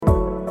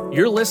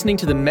You're listening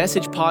to the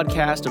Message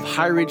podcast of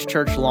High Ridge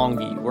Church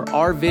Longview, where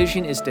our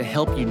vision is to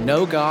help you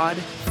know God,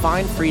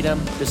 find freedom,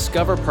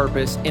 discover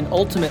purpose, and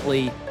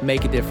ultimately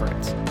make a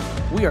difference.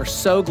 We are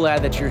so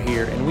glad that you're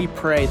here, and we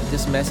pray that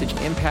this message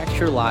impacts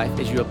your life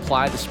as you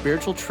apply the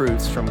spiritual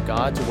truths from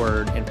God's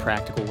Word in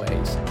practical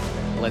ways.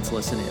 Let's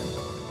listen in.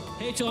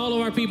 Hey, to all of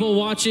our people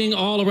watching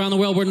all around the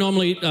world, we're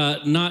normally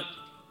not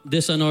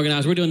this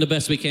unorganized. We're doing the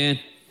best we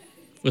can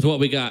with what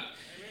we got.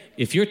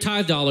 If your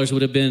tithe dollars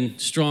would have been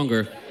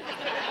stronger,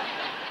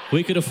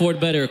 we could afford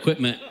better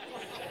equipment.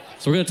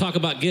 So we're going to talk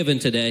about giving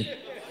today.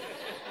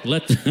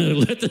 Let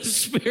the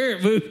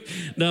Spirit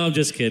move. No, I'm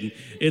just kidding.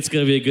 It's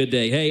going to be a good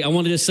day. Hey, I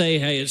wanted to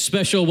say, a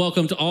special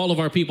welcome to all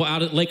of our people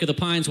out at Lake of the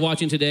Pines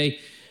watching today.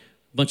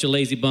 Bunch of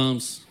lazy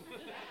bums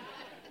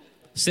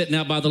sitting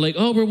out by the lake.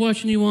 Oh, we're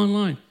watching you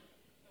online.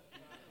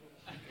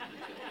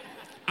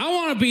 I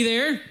want to be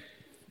there.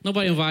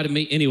 Nobody invited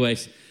me.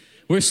 Anyways,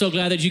 we're so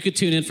glad that you could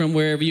tune in from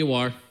wherever you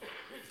are.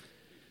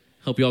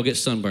 Hope you all get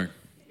sunburned.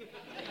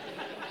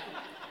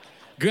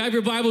 Grab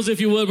your Bibles,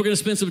 if you would. We're going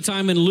to spend some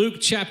time in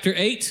Luke chapter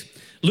 8.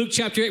 Luke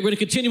chapter 8, we're going to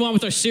continue on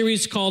with our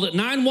series called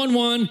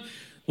 911,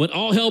 When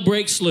All Hell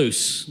Breaks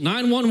Loose.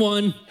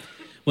 911,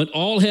 When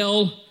All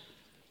Hell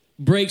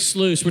Breaks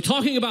Loose. We're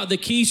talking about the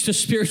keys to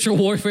spiritual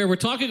warfare. We're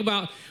talking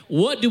about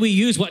what do we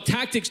use, what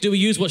tactics do we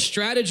use, what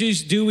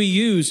strategies do we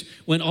use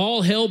when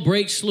all hell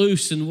breaks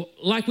loose. And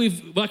like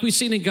we've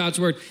seen in God's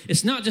Word,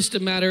 it's not just a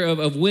matter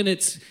of when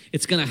it's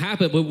going to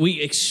happen, but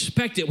we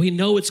expect it. We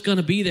know it's going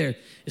to be there.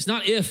 It's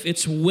not if,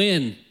 it's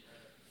when.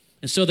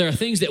 And so there are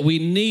things that we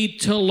need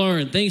to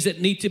learn, things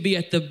that need to be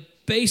at the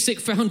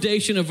basic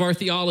foundation of our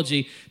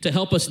theology to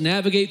help us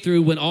navigate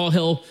through when all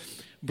hell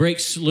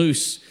breaks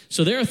loose.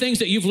 So there are things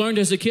that you've learned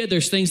as a kid.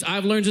 There's things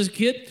I've learned as a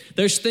kid.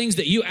 There's things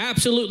that you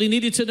absolutely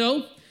needed to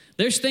know.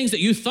 There's things that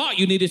you thought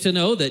you needed to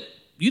know that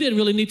you didn't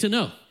really need to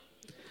know.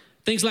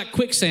 Things like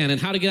quicksand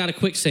and how to get out of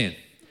quicksand.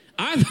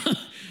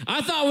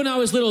 I thought when I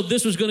was little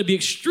this was going to be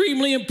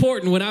extremely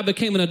important when I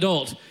became an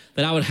adult,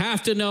 that I would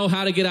have to know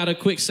how to get out of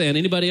quicksand.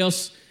 Anybody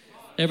else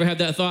ever have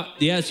that thought?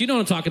 Yes, you know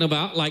what I'm talking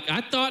about. Like,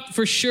 I thought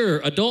for sure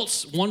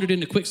adults wandered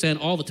into quicksand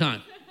all the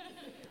time.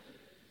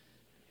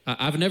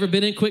 I've never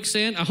been in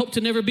quicksand. I hope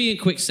to never be in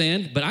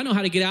quicksand, but I know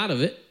how to get out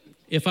of it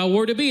if I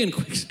were to be in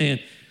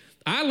quicksand.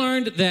 I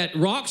learned that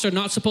rocks are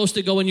not supposed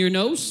to go in your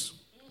nose.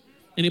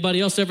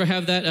 Anybody else ever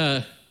have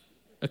that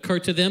occur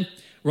to them?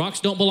 Rocks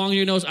don't belong in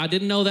your nose. I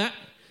didn't know that.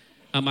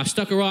 I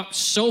stuck a rock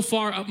so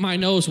far up my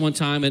nose one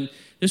time, and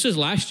this was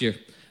last year.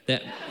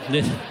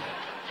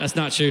 That's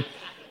not true.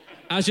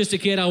 I was just a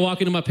kid. I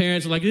walk into my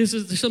parents like,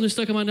 there's something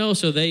stuck in my nose.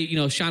 So they,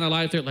 shine a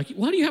light up there. Like,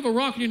 why do you have a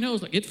rock in your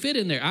nose? Like, it fit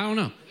in there. I don't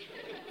know.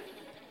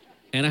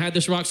 And I had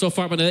this rock so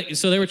far,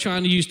 so they were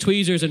trying to use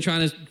tweezers and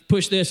trying to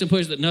push this and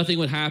push that. Nothing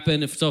would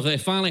happen. So they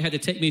finally had to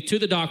take me to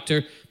the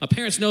doctor. My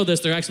parents know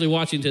this. They're actually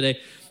watching today.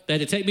 They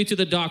had to take me to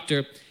the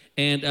doctor.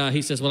 And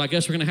he says, well, I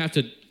guess we're going to have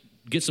to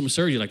get some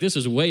surgery. Like, this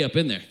is way up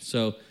in there.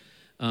 So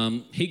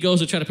he goes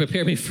to try to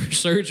prepare me for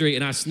surgery,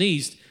 and I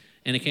sneezed,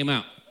 and it came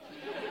out.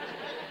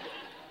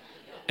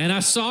 And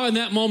I saw in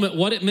that moment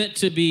what it meant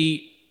to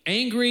be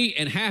angry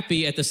and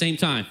happy at the same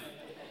time.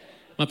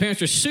 My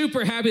parents were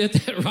super happy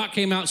that rock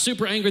came out,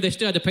 super angry. They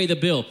still had to pay the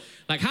bill.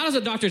 Like, how does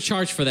a doctor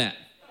charge for that?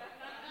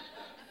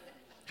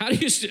 How do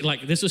you,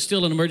 this was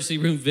still an emergency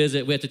room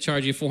visit. We had to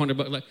charge you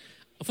 $400. Like,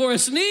 for a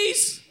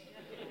sneeze?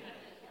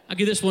 I'll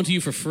give this one to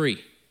you for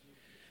free.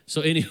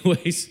 So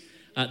anyways,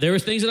 there were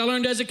things that I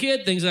learned as a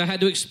kid, things that I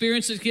had to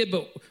experience as a kid.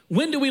 But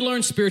when do we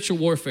learn spiritual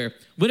warfare?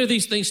 When are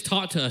these things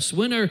taught to us?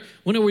 When are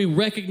we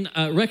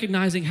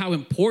recognizing how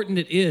important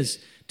it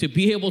is to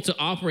be able to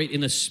operate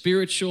in a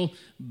spiritual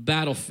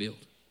battlefield?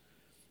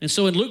 And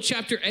so in Luke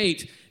chapter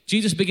 8,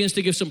 Jesus begins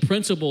to give some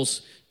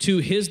principles to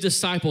his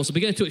disciples,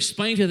 begin to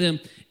explain to them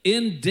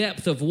in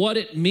depth of what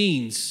it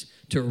means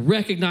to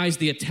recognize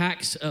the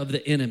attacks of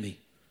the enemy.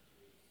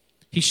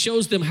 He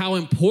shows them how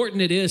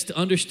important it is to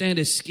understand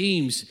his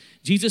schemes.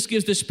 Jesus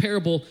gives this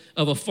parable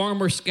of a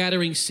farmer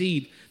scattering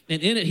seed,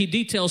 and in it he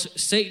details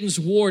Satan's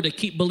war to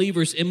keep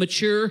believers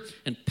immature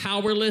and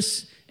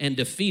powerless and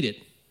defeated.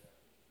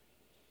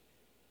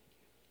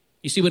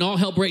 You see, when all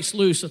hell breaks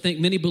loose, I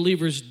think many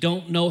believers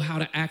don't know how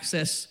to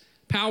access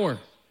power.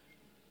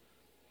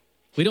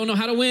 We don't know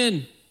how to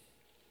win.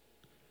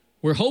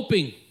 We're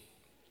hoping.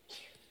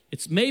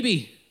 It's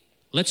maybe,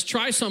 let's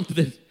try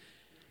something.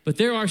 But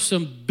there are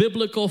some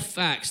biblical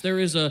facts. There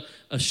is a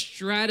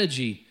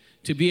strategy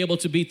to be able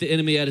to beat the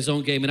enemy at his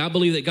own game. And I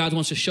believe that God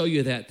wants to show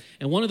you that.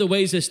 And one of the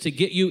ways is to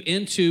get you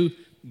into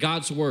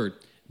God's Word.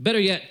 Better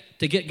yet,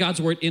 to get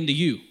God's Word into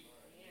you.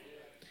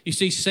 You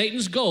see,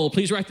 Satan's goal,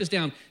 please write this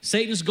down.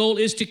 Satan's goal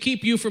is to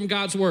keep you from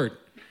God's Word.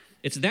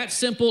 It's that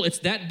simple. It's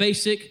that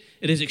basic.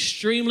 It is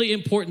extremely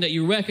important that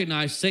you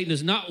recognize Satan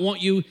does not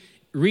want you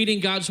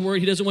reading God's Word.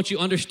 He doesn't want you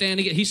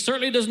understanding it. He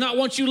certainly does not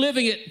want you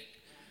living it.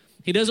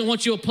 He doesn't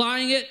want you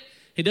applying it.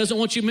 He doesn't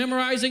want you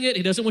memorizing it.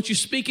 He doesn't want you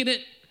speaking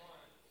it.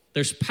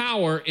 There's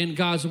power in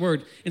God's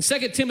Word. In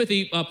 2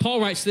 Timothy,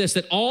 Paul writes this,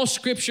 that all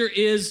Scripture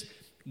is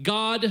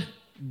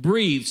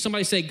God-breathed.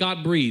 Somebody say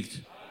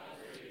God-breathed.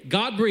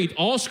 God breathed.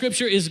 All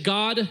scripture is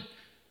God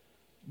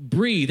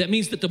breathed. That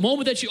means that the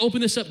moment that you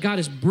open this up, God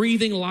is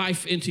breathing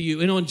life into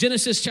you. And on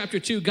Genesis chapter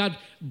 2, God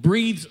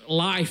breathes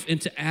life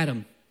into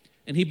Adam.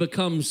 And he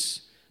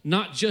becomes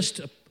not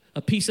just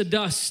a piece of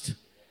dust,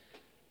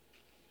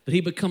 but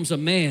he becomes a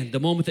man the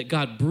moment that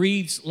God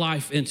breathes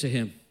life into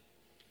him.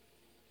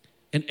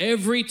 And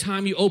every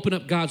time you open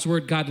up God's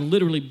word, God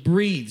literally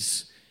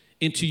breathes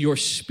into your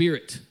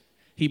spirit.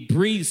 He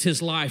breathes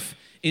his life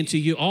into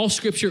you. All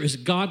scripture is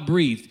God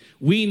breathed.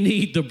 We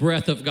need the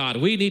breath of God.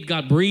 We need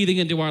God breathing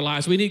into our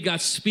lives. We need God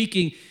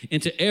speaking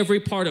into every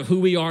part of who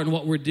we are and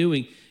what we're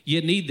doing.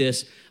 You need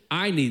this.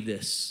 I need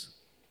this.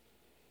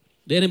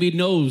 The enemy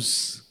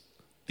knows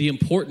the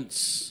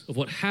importance of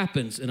what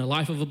happens in the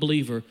life of a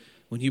believer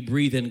when you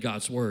breathe in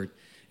God's word.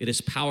 It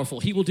is powerful.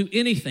 He will do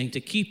anything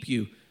to keep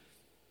you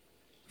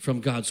from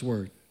God's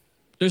word.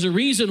 There's a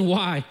reason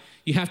why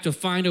you have to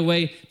find a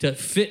way to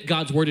fit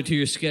God's word into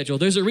your schedule.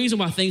 There's a reason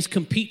why things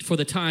compete for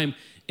the time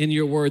in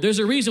your word. There's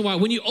a reason why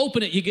when you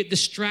open it, you get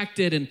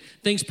distracted and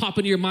things pop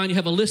into your mind. You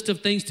have a list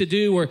of things to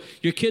do, or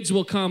your kids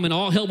will come and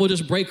all hell will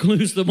just break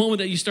loose the moment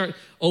that you start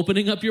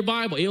opening up your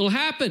Bible. It will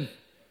happen.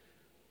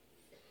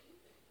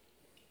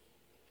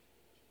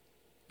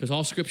 Because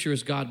all scripture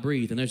is God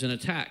breathed, and there's an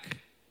attack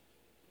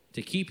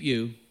to keep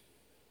you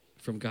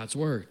from God's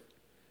word.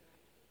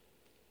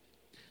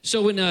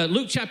 So in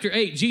Luke chapter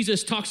 8,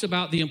 Jesus talks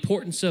about the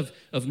importance of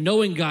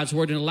knowing God's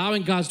word and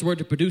allowing God's word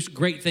to produce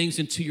great things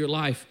into your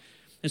life.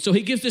 And so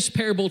he gives this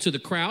parable to the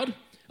crowd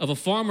of a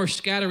farmer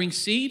scattering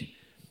seed.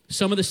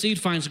 Some of the seed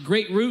finds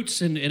great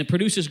roots and it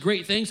produces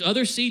great things.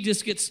 Other seed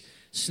just gets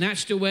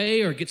snatched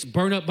away or gets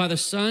burned up by the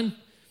sun.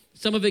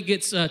 Some of it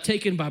gets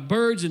taken by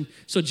birds. And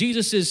so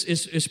Jesus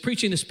is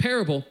preaching this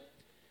parable.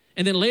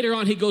 And then later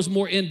on, he goes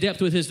more in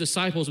depth with his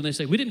disciples when they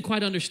say, we didn't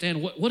quite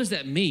understand what does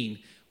that mean?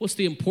 What's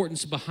the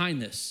importance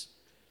behind this?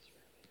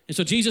 And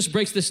so Jesus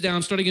breaks this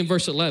down starting in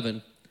verse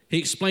 11. He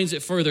explains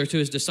it further to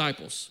his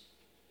disciples.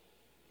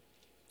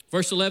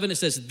 Verse 11, it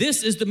says,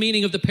 this is the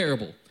meaning of the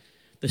parable.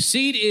 The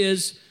seed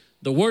is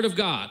the word of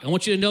God. I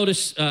want you to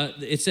notice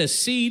it says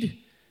seed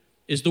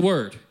is the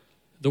word.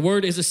 The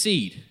word is a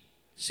seed.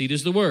 Seed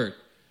is the word.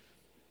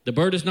 The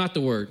bird is not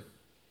the word.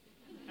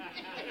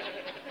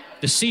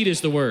 The seed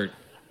is the word.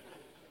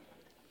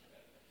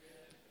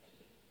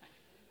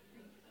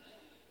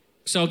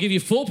 So I'll give you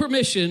full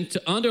permission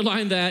to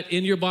underline that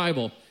in your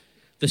Bible.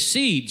 The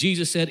seed,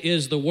 Jesus said,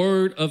 is the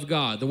word of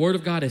God. The word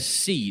of God is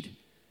seed.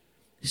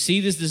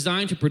 Seed is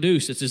designed to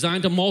produce. It's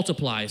designed to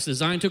multiply. It's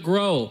designed to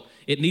grow.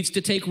 It needs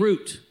to take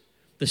root.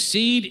 The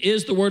seed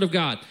is the word of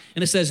God.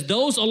 And it says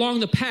those along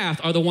the path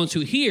are the ones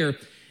who hear.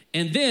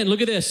 And then, look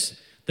at this,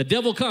 the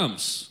devil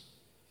comes.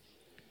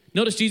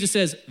 Notice Jesus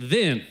says,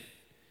 then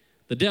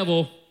the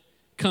devil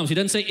comes. He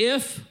doesn't say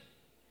if.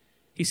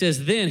 He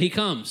says, then he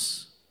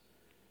comes.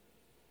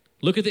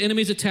 Look at the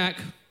enemy's attack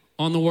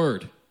on the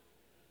word.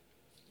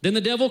 Then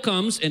the devil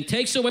comes and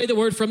takes away the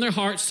word from their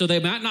hearts so they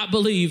might not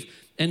believe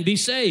and be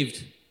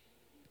saved.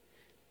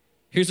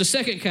 Here's the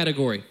second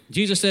category.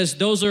 Jesus says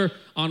those are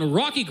on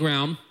rocky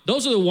ground.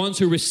 Those are the ones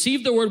who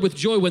receive the word with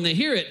joy when they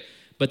hear it,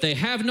 but they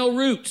have no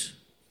root.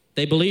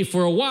 They believe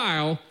for a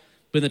while,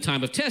 but in the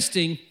time of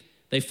testing,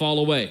 they fall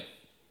away.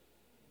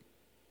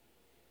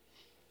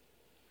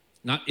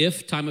 Not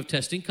if time of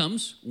testing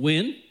comes,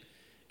 when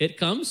it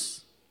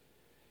comes.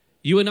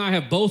 You and I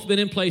have both been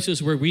in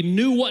places where we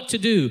knew what to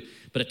do,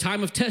 but a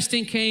time of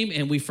testing came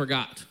and we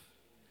forgot.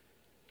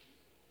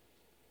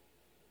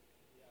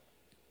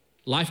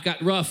 Life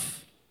got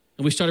rough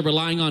and we started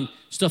relying on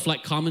stuff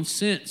like common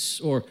sense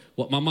or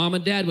what my mom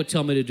and dad would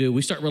tell me to do.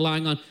 We start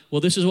relying on,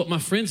 well, this is what my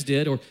friends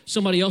did, or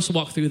somebody else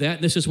walked through that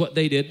and this is what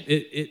they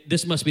did.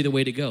 This must be the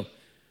way to go.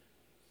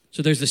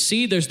 So there's the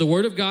seed, there's the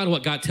word of God,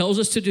 what God tells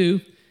us to do.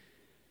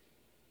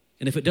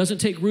 And if it doesn't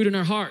take root in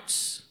our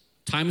hearts,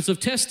 times of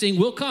testing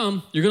will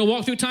come. You're going to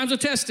walk through times of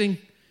testing. And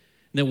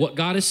then what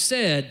God has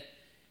said,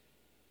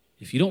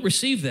 if you don't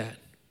receive that,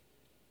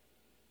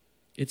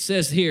 it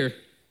says here,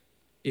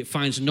 it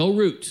finds no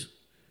root.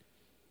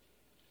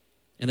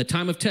 And the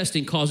time of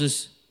testing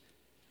causes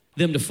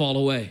them to fall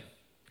away.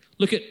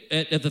 Look at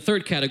the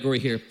third category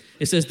here.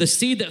 It says the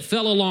seed that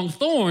fell along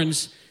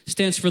thorns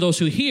stands for those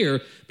who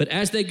hear, but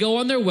as they go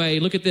on their way,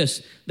 look at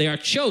this, they are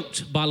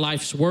choked by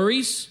life's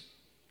worries,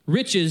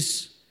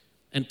 riches,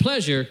 and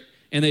pleasure,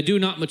 and they do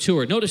not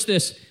mature. Notice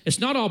this, it's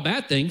not all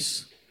bad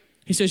things.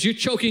 He says you're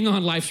choking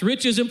on life's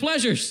riches and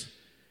pleasures,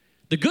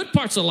 the good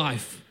parts of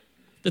life,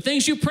 the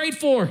things you prayed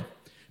for,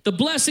 the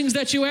blessings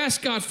that you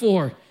asked God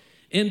for,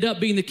 end up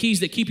being the keys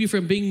that keep you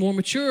from being more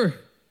mature.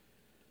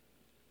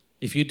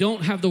 If you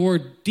don't have the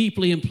word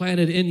deeply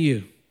implanted in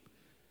you,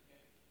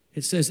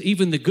 it says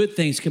even the good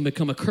things can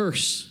become a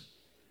curse.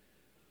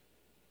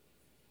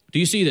 Do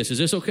you see this? Is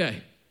this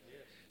okay?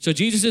 So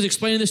Jesus is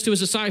explaining this to his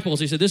disciples.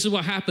 He said, this is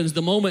what happens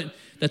the moment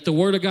that the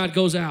word of God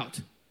goes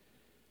out.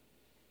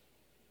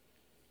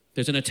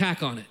 There's an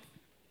attack on it.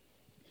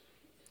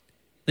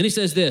 Then he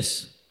says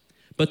this,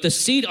 but the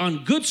seed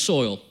on good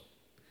soil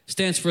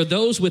stands for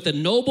those with a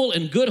noble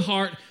and good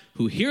heart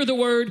who hear the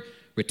word,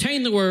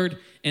 retain the word,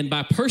 and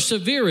by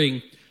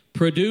persevering,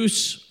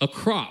 produce a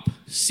crop.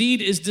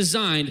 Seed is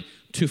designed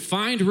to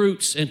find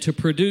roots and to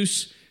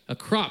produce a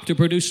crop, to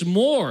produce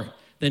more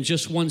than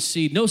just one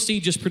seed. No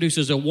seed just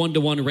produces a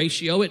 1-to-1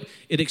 ratio. It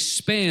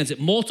expands, it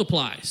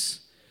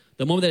multiplies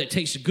the moment that it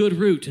takes good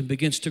root and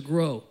begins to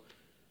grow.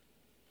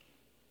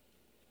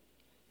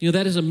 You know,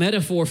 that is a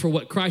metaphor for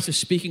what Christ is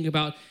speaking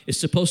about is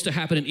supposed to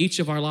happen in each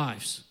of our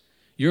lives.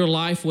 Your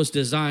life was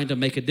designed to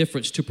make a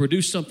difference, to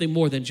produce something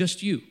more than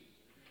just you.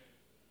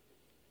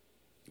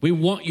 We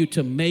want you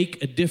to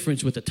make a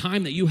difference with the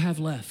time that you have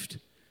left.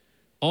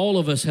 All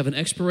of us have an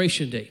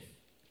expiration date.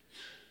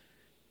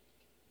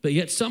 But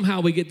yet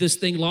somehow we get this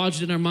thing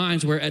lodged in our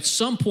minds where at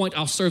some point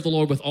I'll serve the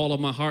Lord with all of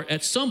my heart.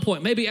 At some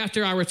point, maybe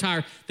after I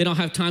retire, then I'll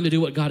have time to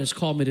do what God has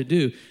called me to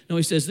do. No,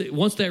 he says that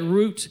once that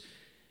root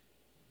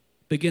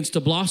begins to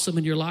blossom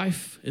in your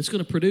life, it's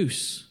going to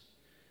produce.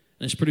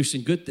 And it's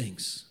producing good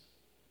things.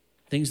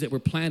 Things that were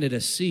planted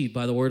as seed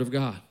by the word of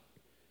God.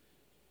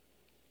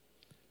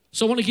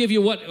 So I want to give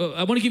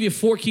you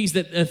 4 keys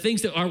that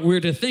things that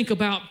we're to think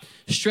about,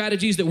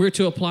 strategies that we're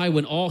to apply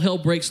when all hell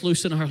breaks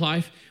loose in our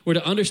life. We're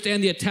to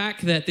understand the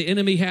attack that the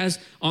enemy has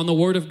on the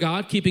word of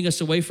God, keeping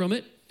us away from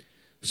it.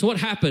 So what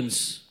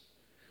happens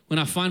when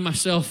I find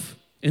myself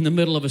in the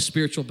middle of a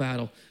spiritual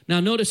battle?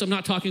 Now notice I'm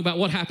not talking about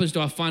what happens do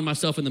I find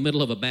myself in the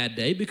middle of a bad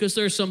day, because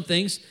there are some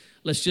things,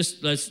 let's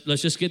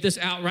just get this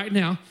out right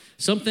now.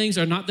 Some things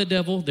are not the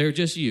devil, they're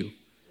just you.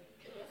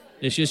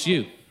 It's just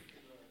you.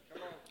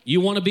 You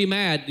want to be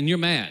mad, and you're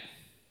mad.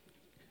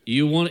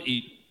 You're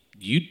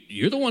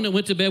the one that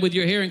went to bed with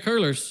your hair in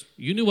curlers.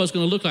 You knew what it was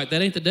going to look like.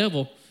 That ain't the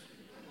devil.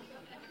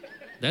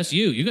 That's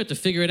you. You got to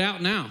figure it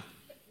out now.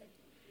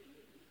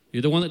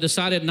 You're the one that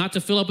decided not to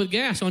fill up with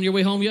gas on your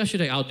way home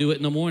yesterday. I'll do it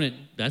in the morning.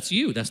 That's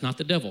you. That's not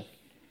the devil.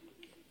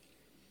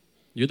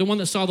 You're the one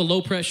that saw the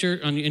low pressure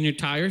in your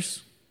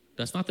tires.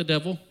 That's not the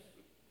devil.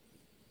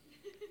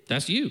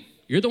 That's you.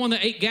 You're the one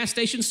that ate gas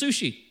station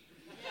sushi.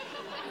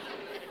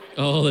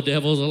 Oh, the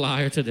devil's a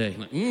liar today.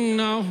 Like,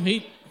 no,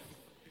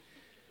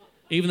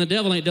 even the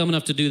devil ain't dumb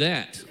enough to do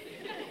that.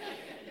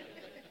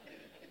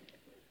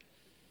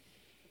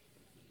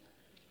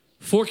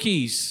 4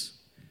 keys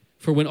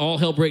for when all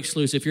hell breaks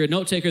loose. If you're a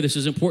note taker, this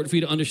is important for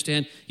you to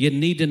understand. You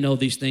need to know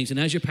these things. And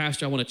as your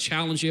pastor, I want to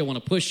challenge you. I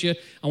want to push you.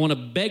 I want to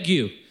beg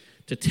you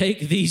to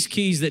take these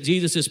keys that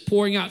Jesus is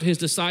pouring out to his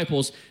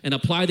disciples and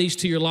apply these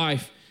to your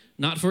life.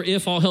 Not for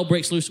if all hell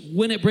breaks loose.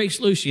 When it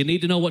breaks loose, you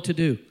need to know what to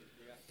do.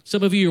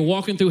 Some of you are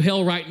walking through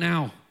hell right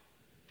now.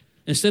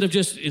 Instead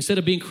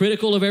of being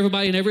critical of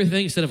everybody and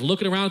everything, instead of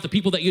looking around at the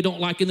people that you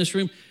don't like in this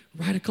room,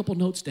 write a couple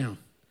notes down.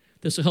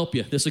 This will help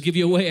you. This will give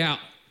you a way out.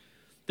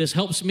 This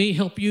helps me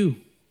help you.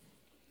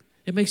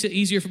 It makes it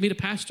easier for me to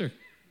pastor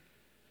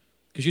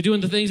because you're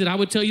doing the things that I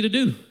would tell you to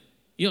do.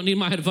 You don't need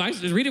my advice.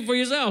 Just read it for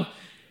yourself.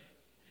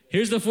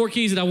 Here's the 4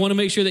 keys that I want to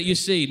make sure that you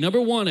see.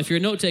 Number 1, if you're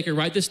a note taker,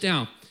 write this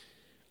down.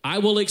 I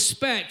will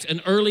expect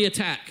an early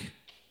attack.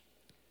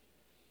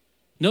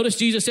 Notice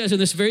Jesus says in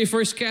this very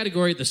first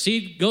category, the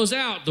seed goes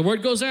out, the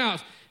word goes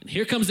out, and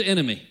here comes the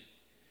enemy.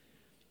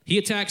 He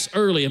attacks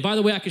early. And by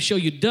the way, I could show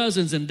you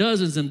dozens and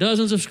dozens and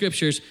dozens of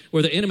scriptures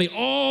where the enemy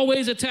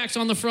always attacks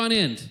on the front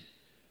end.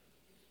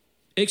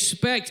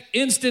 Expect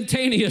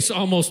instantaneous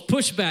almost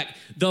pushback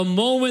the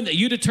moment that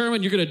you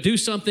determine you're going to do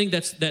something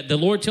that the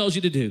Lord tells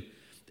you to do.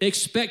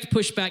 Expect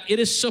pushback. It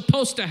is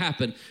supposed to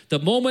happen. The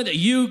moment that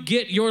you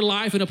get your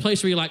life in a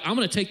place where you're like, I'm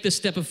going to take this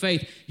step of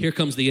faith, here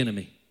comes the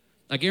enemy.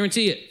 I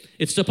guarantee it.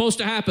 It's supposed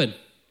to happen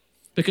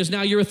because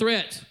now you're a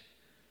threat.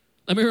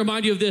 Let me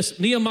remind you of this.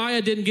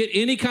 Nehemiah didn't get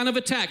any kind of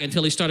attack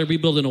until he started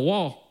rebuilding a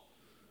wall.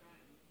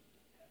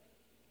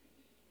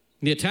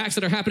 The attacks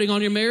that are happening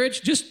on your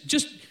marriage, just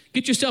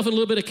get yourself in a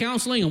little bit of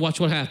counseling and watch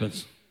what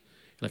happens.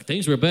 Like,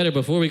 things were better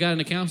before we got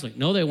into counseling.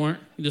 No, they weren't.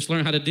 You just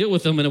learn how to deal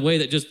with them in a way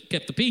that just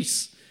kept the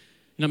peace.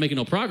 You're not making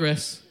no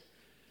progress.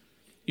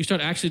 You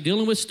start actually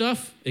dealing with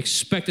stuff,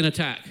 expect an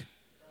attack.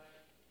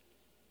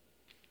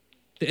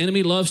 The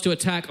enemy loves to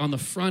attack on the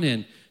front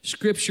end.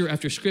 Scripture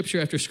after scripture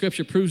after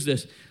scripture proves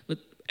this.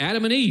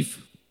 Adam and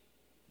Eve,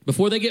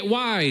 before they get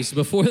wise,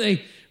 before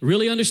they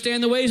really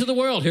understand the ways of the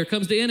world, here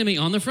comes the enemy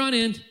on the front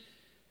end.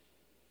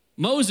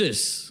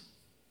 Moses,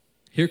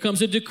 here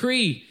comes a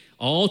decree.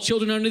 All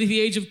children under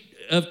the age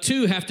of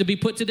 2 have to be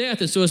put to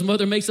death. And so his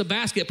mother makes a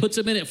basket, puts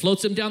him in it,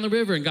 floats him down the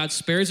river, and God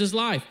spares his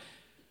life.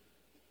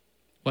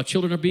 While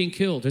children are being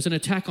killed. There's an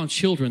attack on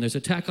children. There's an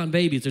attack on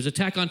babies. There's an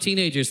attack on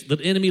teenagers. The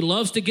enemy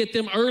loves to get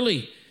them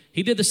early.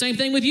 He did the same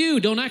thing with you.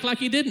 Don't act like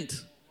he didn't.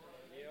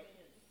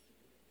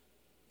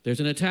 There's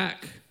an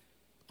attack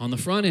on the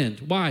front end.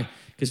 Why?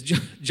 Because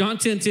John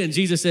 10:10,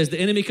 Jesus says, the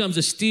enemy comes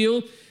to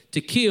steal,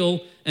 to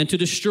kill, and to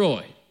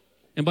destroy.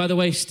 And by the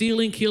way,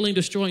 stealing, killing,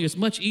 destroying is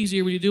much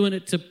easier when you're doing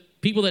it to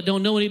people that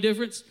don't know any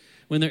difference,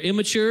 when they're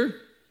immature.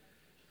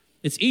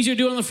 It's easier to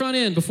do it on the front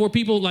end before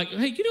people like,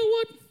 hey, you know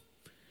what?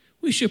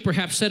 We should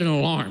perhaps set an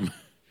alarm.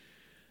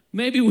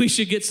 Maybe we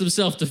should get some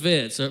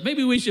self-defense, or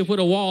maybe we should put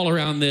a wall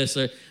around this.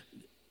 Or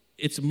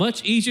it's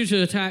much easier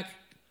to attack,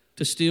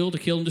 to steal, to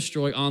kill, and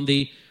destroy on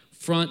the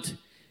front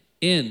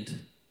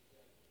end.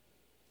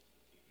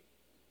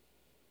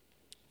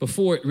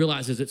 before it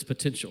realizes its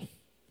potential.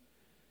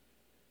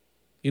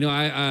 You know,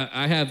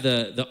 I have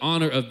the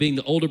honor of being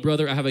the older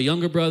brother. I have a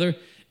younger brother,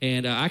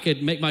 and I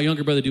could make my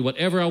younger brother do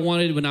whatever I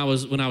wanted when I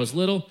was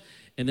little.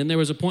 And then there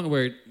was a point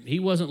where he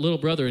wasn't little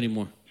brother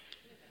anymore.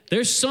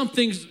 There's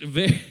something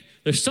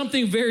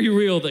very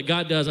real that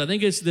God does. I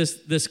think it's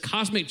this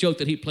cosmic joke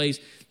that he plays,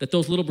 that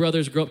those little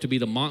brothers grow up to be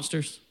the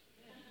monsters.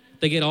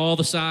 They get all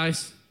the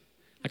size.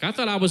 Like, I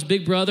thought I was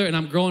big brother, and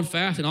I'm growing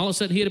fast, and all of a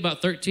sudden he hit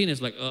about 13. It's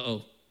like,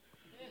 uh-oh.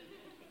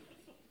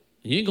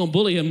 You ain't going to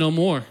bully him no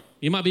more.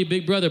 You might be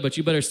big brother, but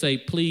you better say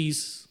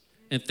please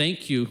and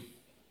thank you.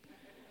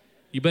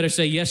 You better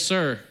say yes,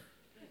 sir,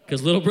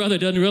 because little brother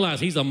doesn't realize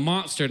he's a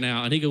monster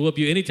now, and he can whoop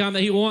you anytime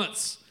that he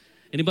wants.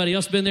 Anybody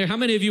else been there? How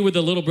many of you were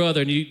the little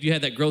brother, and you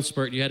had that growth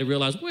spurt, and you had to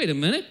realize, wait a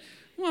minute,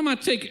 why am I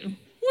taking,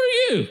 where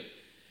are you?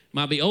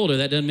 Might be older.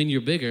 That doesn't mean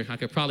you're bigger. I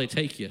could probably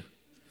take you.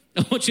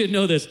 I want you to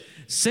know this.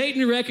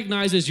 Satan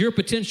recognizes your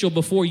potential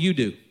before you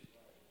do.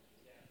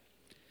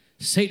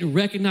 Satan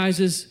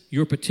recognizes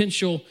your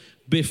potential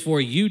before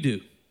you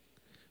do.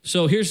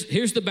 So here's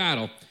the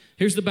battle.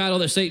 Here's the battle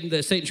that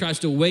Satan tries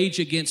to wage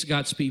against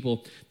God's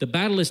people. The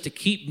battle is to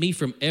keep me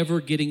from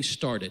ever getting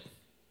started.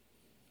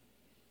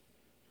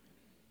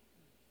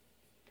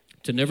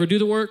 To never do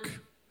the work.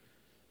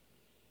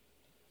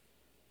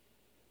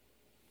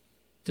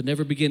 To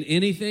never begin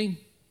anything.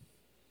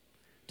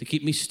 To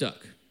keep me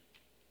stuck.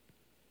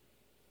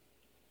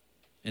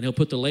 And he'll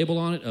put the label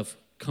on it of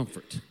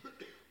comfort.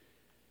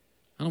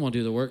 I don't want to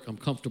do the work. I'm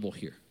comfortable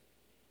here.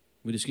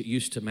 We just get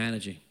used to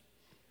managing.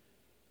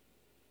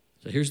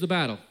 So here's the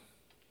battle.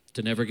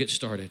 To never get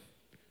started.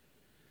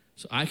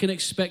 So I can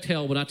expect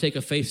hell when I take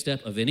a faith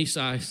step of any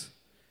size.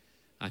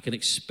 I can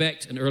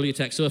expect an early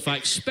attack. So if I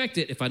expect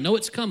it, if I know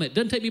it's coming, it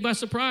doesn't take me by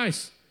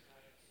surprise.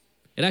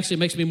 It actually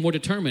makes me more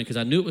determined because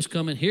I knew it was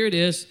coming. Here it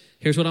is.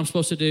 Here's what I'm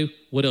supposed to do.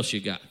 What else you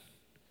got?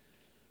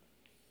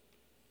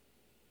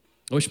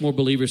 I wish more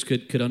believers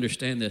could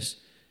understand this,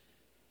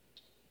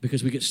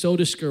 because we get so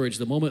discouraged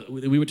the moment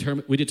we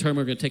determine we're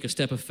going to take a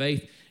step of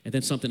faith, and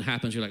then something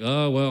happens. You're like,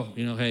 oh, well,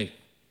 hey,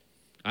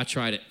 I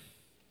tried it.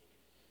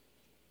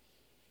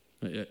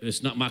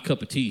 It's not my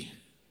cup of tea.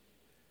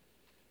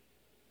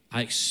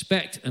 I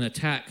expect an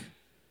attack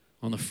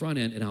on the front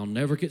end, and I'll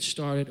never get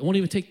started. I won't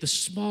even take the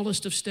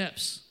smallest of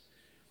steps.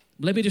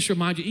 Let me just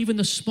remind you, even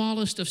the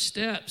smallest of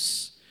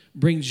steps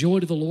bring joy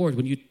to the Lord.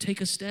 When you take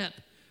a step,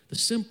 the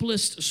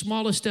simplest,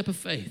 smallest step of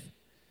faith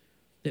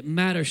that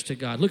matters to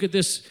God. Look at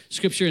this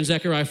scripture in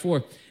Zechariah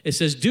 4. It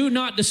says, do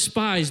not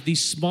despise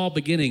these small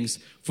beginnings,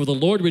 for the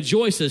Lord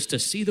rejoices to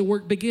see the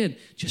work begin.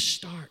 Just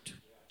start.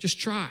 Just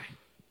try.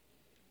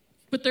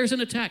 But there's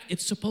an attack.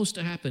 It's supposed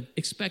to happen.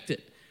 Expect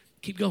it.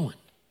 Keep going.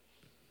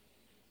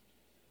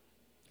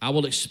 I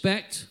will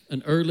expect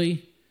an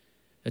early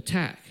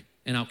attack,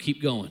 and I'll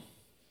keep going.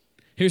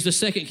 Here's the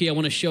second key I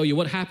want to show you.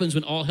 What happens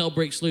when all hell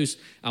breaks loose?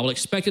 I will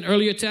expect an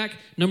early attack.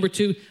 Number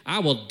 2, I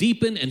will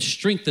deepen and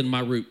strengthen my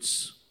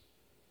roots.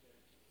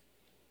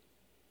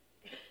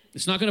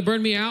 It's not going to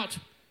burn me out.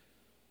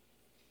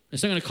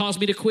 It's not going to cause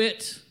me to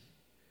quit.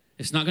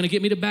 It's not going to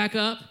get me to back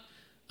up.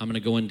 I'm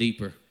going to go in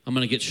deeper. I'm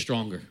going to get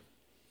stronger.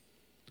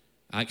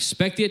 I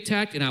expect the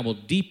attack, and I will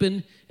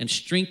deepen and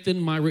strengthen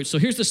my roots. So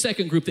here's the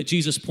second group that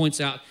Jesus points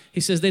out. He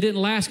says they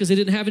didn't last because they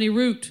didn't have any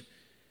root.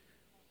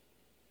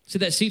 See,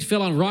 that seed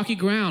fell on rocky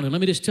ground. And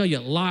let me just tell you,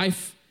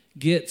 life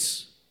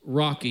gets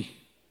rocky.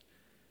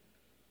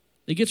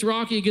 It gets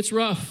rocky, it gets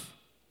rough.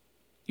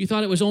 You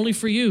thought it was only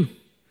for you.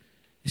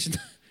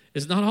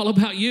 It's not all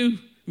about you.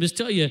 I'm just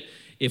tell you,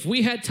 if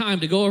we had time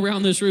to go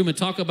around this room and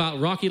talk about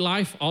rocky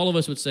life, all of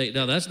us would say,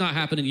 no, that's not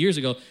happening years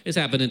ago. It's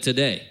happening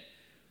today.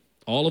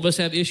 All of us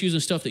have issues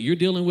and stuff that you're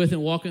dealing with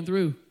and walking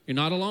through. You're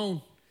not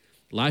alone.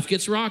 Life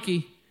gets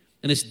rocky.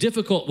 And it's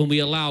difficult when we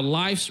allow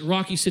life's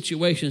rocky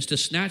situations to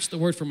snatch the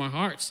word from our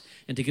hearts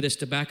and to get us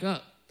to back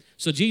up.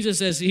 So Jesus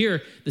says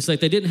here, it's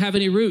like they didn't have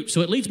any root.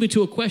 So it leads me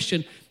to a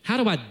question. How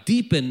do I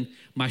deepen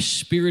my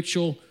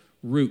spiritual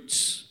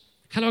roots?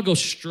 How do I go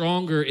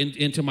stronger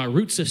into my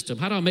root system?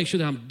 How do I make sure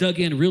that I'm dug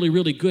in really,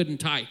 really good and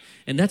tight?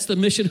 And that's the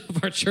mission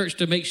of our church,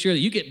 to make sure that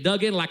you get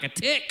dug in like a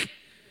tick.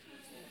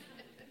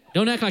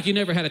 Don't act like you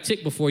never had a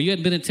tick before. You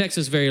hadn't been in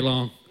Texas very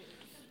long.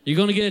 You're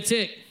going to get a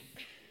tick.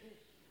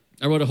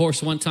 I rode a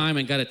horse one time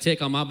and got a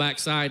tick on my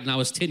backside, and I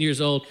was 10 years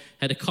old,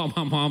 had to call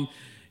my mom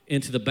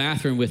into the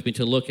bathroom with me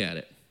to look at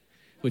it,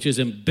 which is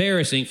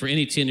embarrassing for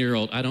any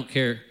 10-year-old. I don't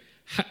care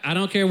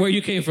where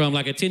you came from.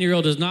 Like, a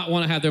 10-year-old does not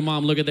want to have their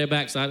mom look at their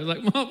backside. It's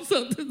like, Mom,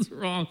 something's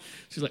wrong.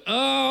 She's like,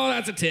 oh,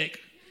 that's a tick.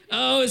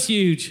 Oh, it's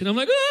huge. And I'm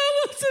like,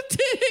 oh, what's a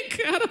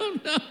tick? I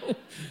don't know.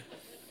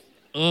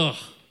 Ugh.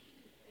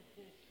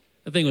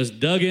 That thing was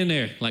dug in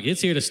there. Like,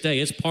 it's here to stay.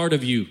 It's part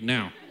of you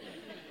now.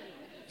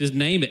 Just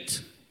name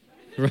it.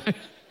 Right?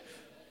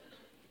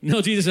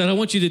 No, Jesus said, I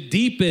want you to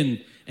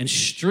deepen and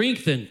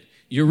strengthen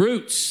your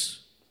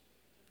roots.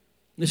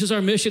 This is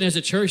our mission as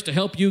a church, to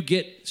help you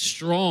get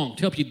strong,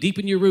 to help you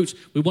deepen your roots.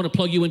 We want to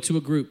plug you into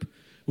a group.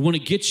 We want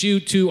to get you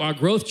to our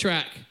growth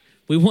track.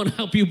 We want to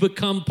help you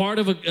become part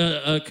of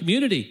a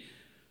community.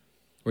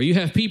 Or you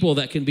have people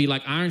that can be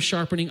like iron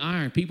sharpening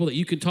iron, people that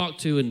you can talk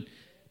to and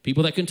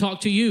people that can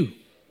talk to you.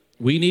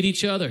 We need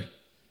each other.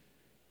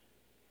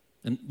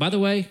 And by the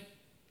way,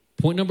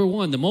 point number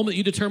one, the moment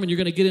you determine you're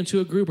going to get into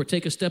a group or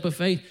take a step of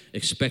faith,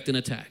 expect an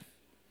attack.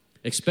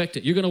 Expect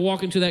it. You're going to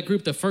walk into that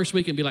group the first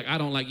week and be like, I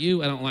don't like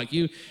you. I don't like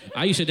you.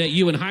 I used to date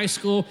you in high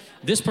school.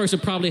 This person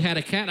probably had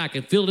a cat. I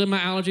can feel it in my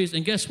allergies.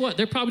 And guess what?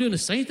 They're probably doing the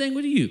same thing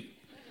with you.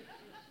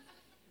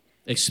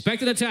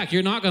 Expect an attack.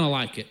 You're not going to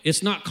like it.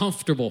 It's not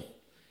comfortable.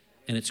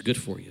 And it's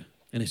good for you.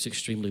 And it's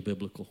extremely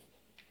biblical.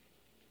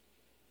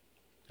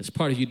 As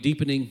part of you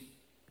deepening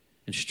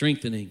and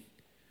strengthening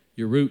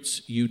your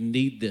roots, you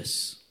need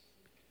this.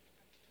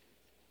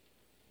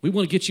 We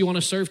want to get you on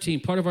a serve team,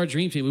 part of our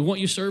dream team. We want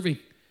you serving.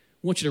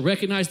 We want you to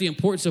recognize the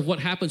importance of what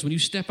happens when you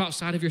step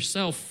outside of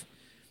yourself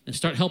and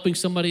start helping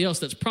somebody else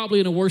that's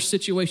probably in a worse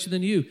situation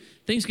than you.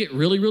 Things get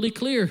really, really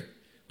clear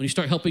when you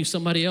start helping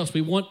somebody else.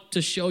 We want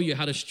to show you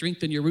how to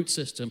strengthen your root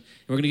system,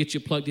 and we're going to get you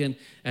plugged in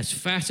as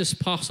fast as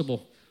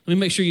possible. Let me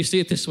make sure you see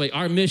it this way.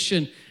 Our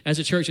mission as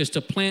a church is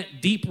to plant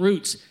deep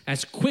roots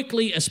as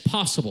quickly as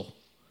possible.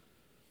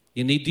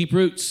 You need deep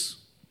roots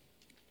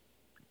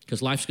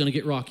because life's going to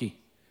get rocky.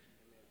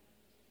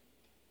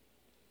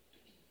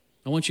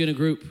 I want you in a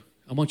group.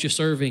 I want you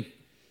serving.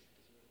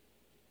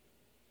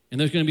 And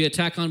there's going to be an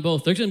attack on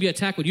both. There's going to be an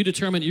attack when you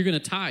determine you're going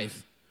to tithe.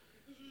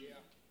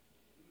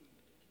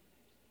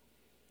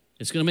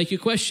 It's going to make you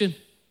question.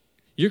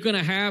 You're going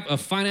to have a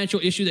financial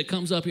issue that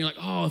comes up, and you're like,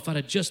 oh, if I'd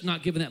have just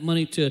not given that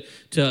money to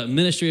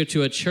ministry or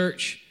to a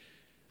church,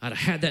 I'd have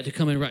had that to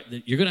come in right.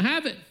 You're going to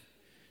have it.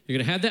 You're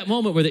going to have that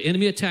moment where the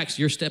enemy attacks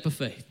your step of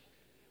faith.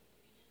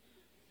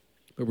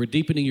 But we're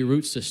deepening your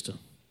root system.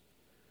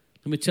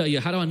 Let me tell you,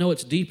 how do I know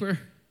it's deeper?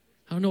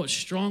 How do I know it's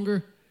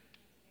stronger?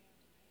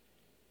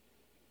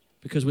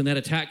 Because when that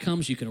attack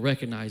comes, you can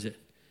recognize it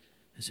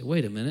and say,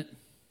 wait a minute.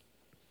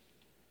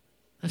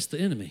 That's the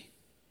enemy.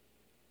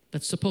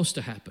 That's supposed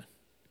to happen.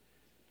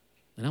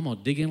 And I'm going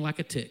to dig in like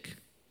a tick.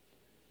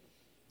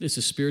 This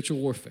is spiritual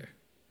warfare.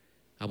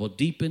 I will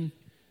deepen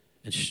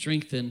and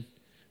strengthen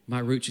my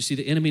roots. You see,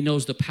 the enemy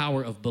knows the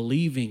power of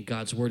believing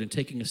God's word and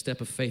taking a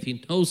step of faith.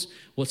 He knows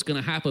what's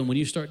going to happen when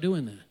you start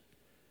doing that.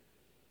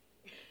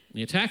 And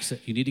he attacks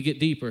it. You need to get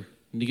deeper.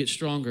 You need to get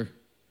stronger.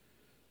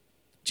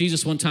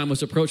 Jesus one time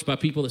was approached by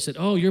people that said,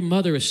 oh, your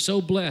mother is so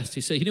blessed.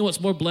 He said, you know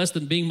what's more blessed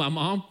than being my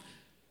mom?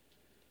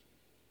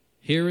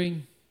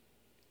 Hearing,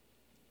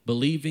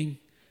 believing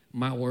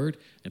my word,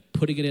 and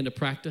putting it into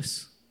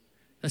practice.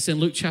 That's in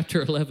Luke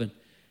chapter 11.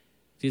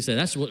 He said,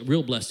 that's what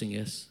real blessing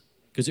is,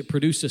 because it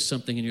produces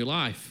something in your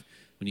life.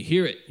 When you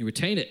hear it, you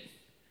retain it,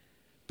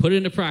 put it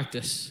into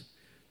practice.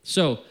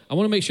 So I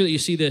want to make sure that you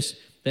see this,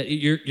 that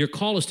your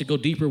call is to go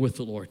deeper with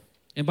the Lord.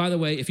 And by the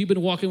way, if you've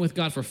been walking with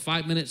God for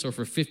 5 minutes or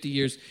for 50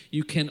 years,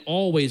 you can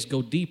always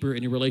go deeper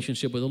in your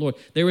relationship with the Lord.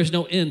 There is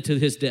no end to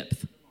his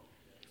depth.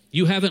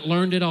 You haven't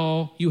learned it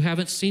all. You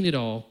haven't seen it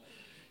all.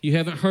 You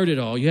haven't heard it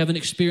all. You haven't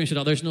experienced it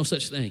all. There's no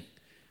such thing.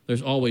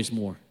 There's always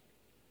more.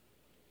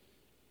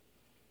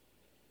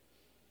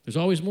 There's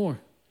always more.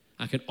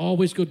 I can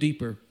always go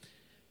deeper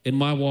in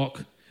my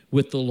walk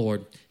with the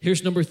Lord.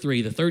 Here's number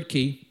 3, the third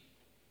key.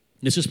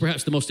 This is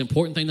perhaps the most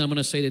important thing that I'm going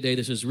to say today.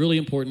 This is really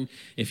important.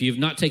 If you've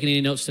not taken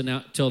any notes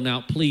till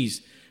now,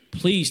 please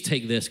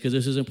take this, because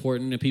this is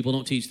important and people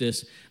don't teach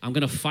this. I'm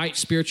going to fight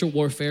spiritual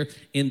warfare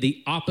in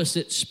the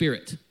opposite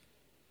spirit.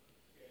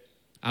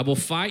 I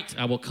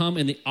will come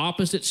in the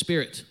opposite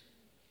spirit.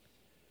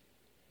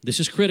 This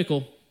is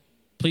critical.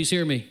 Please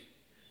hear me.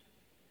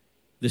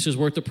 This is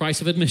worth the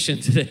price of admission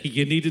today.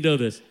 You need to know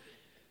this.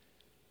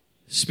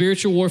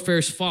 Spiritual warfare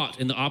is fought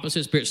in the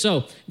opposite spirit.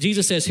 So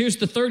Jesus says, here's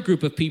the third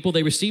group of people.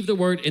 They receive the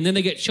word, and then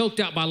they get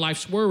choked out by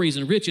life's worries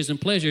and riches and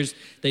pleasures.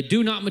 They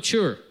do not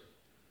mature.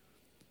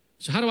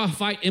 So how do I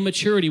fight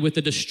immaturity with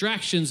the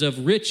distractions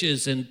of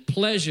riches and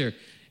pleasure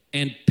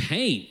and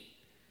pain?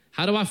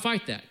 How do I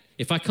fight that?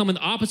 If I come in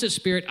the opposite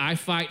spirit, I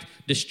fight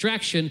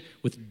distraction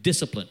with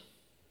discipline.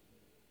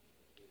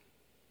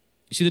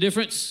 You see the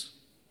difference?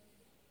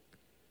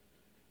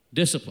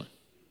 Discipline.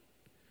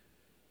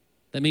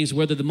 That means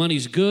whether the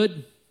money's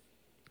good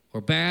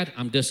or bad,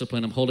 I'm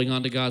disciplined. I'm holding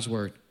on to God's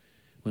word.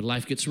 When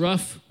life gets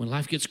rough, when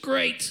life gets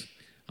great,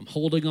 I'm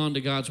holding on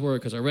to God's word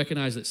because I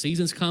recognize that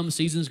seasons come,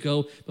 seasons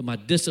go, but my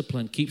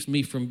discipline keeps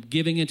me from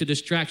giving into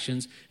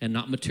distractions and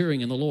not maturing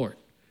in the Lord.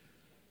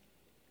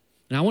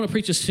 And I want to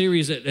preach a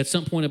series at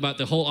some point about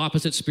the whole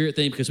opposite spirit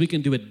thing, because we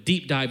can do a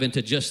deep dive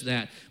into just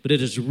that. But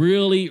it is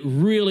really,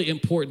 really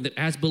important that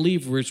as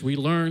believers, we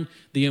learn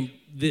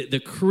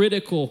the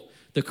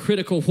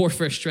critical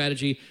warfare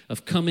strategy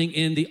of coming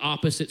in the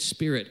opposite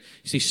spirit.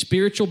 You see,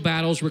 spiritual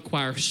battles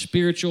require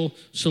spiritual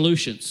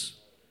solutions.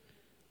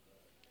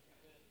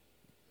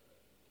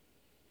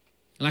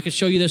 And I could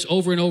show you this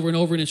over and over and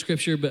over in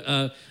Scripture, but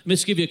let me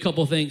just give you a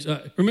couple of things.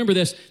 Remember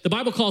this, the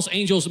Bible calls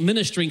angels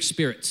ministering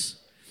spirits,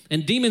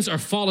 and demons are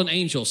fallen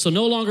angels. So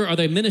no longer are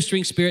they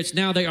ministering spirits,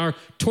 now they are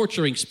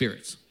torturing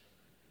spirits.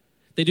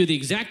 They do the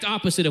exact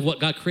opposite of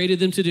what God created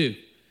them to do. Do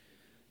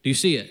you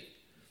see it?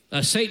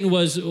 Satan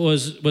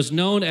was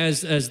known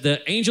as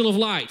the angel of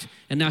light,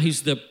 and now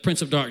he's the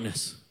prince of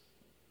darkness.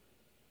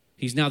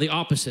 He's now the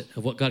opposite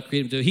of what God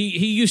created him to do.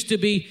 He used to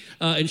be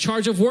in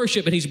charge of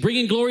worship, and he's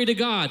bringing glory to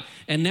God,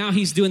 and now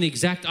he's doing the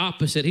exact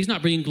opposite. He's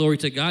not bringing glory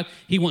to God.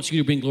 He wants you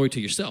to bring glory to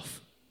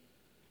yourself.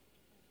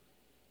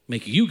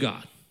 Make you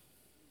God.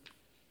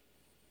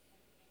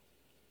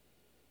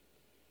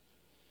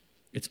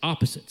 It's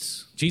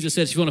opposites. Jesus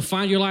says if you want to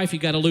find your life, you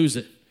got to lose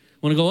it.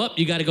 Want to go up,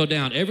 you got to go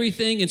down.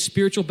 Everything in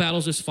spiritual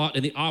battles is fought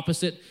in the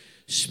opposite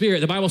spirit.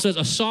 The Bible says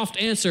a soft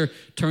answer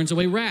turns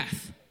away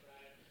wrath.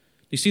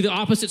 You see the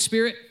opposite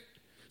spirit?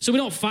 So we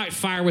don't fight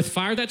fire with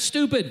fire. That's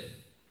stupid.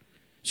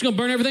 It's going to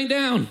burn everything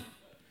down.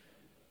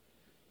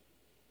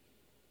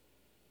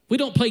 We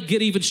don't play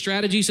get even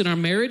strategies in our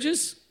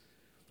marriages.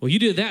 Well, you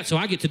did that, so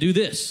I get to do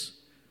this.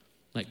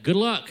 Like, good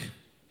luck.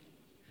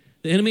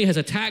 The enemy has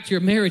attacked your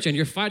marriage and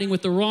you're fighting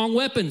with the wrong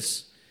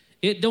weapons.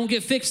 It don't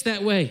get fixed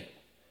that way.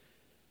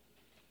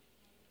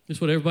 That's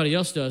what everybody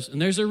else does.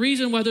 And there's a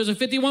reason why there's a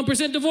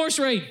 51% divorce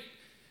rate.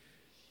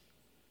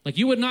 Like,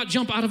 you would not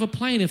jump out of a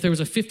plane if there was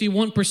a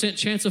 51%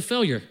 chance of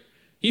failure.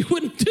 You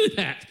wouldn't do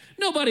that.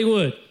 Nobody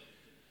would.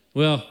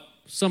 Well,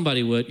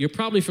 somebody would. You're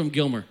probably from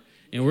Gilmer,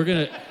 and we're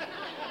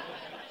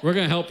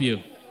gonna help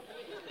you.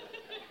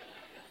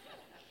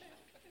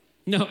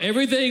 No,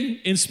 everything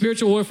in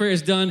spiritual warfare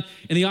is done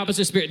in the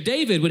opposite spirit.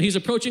 David, when he's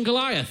approaching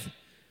Goliath,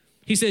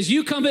 he says,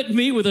 you come at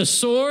me with a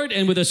sword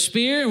and with a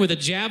spear and with a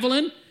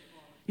javelin.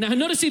 Now,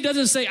 notice he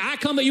doesn't say, I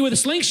come at you with a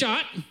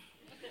slingshot.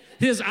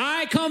 He says,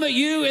 I come at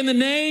you in the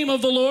name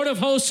of the Lord of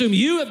hosts, whom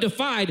you have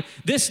defied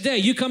this day.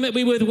 You come at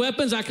me with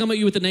weapons, I come at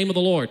you with the name of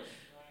the Lord.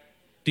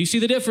 Do you see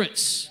the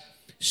difference?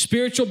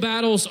 Spiritual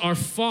battles are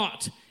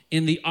fought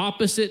in the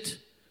opposite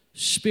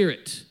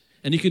spirit.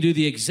 And you can do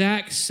the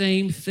exact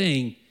same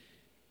thing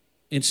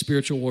in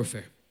spiritual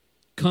warfare.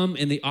 Come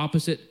in the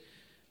opposite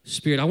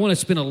spirit. I want to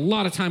spend a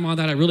lot of time on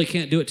that. I really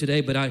can't do it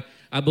today, but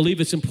I believe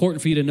it's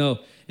important for you to know.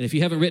 And if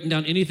you haven't written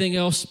down anything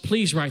else,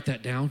 please write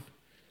that down.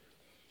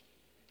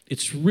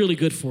 It's really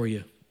good for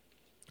you.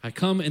 I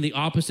come in the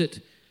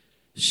opposite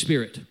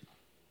spirit.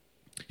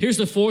 Here's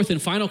the fourth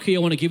and final key I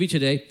want to give you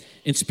today.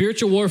 In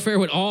spiritual warfare,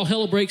 when all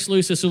hell breaks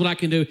loose, this is what I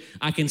can do.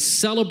 I can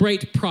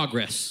celebrate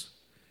progress.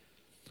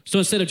 So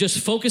instead of just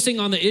focusing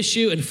on the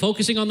issue and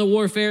focusing on the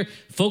warfare,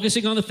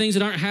 focusing on the things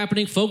that aren't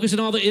happening, focusing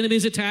on all the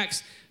enemy's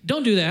attacks,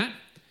 don't do that.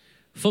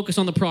 Focus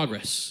on the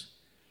progress.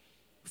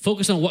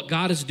 Focus on what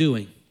God is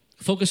doing.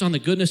 Focus on the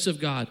goodness of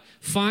God.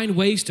 Find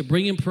ways to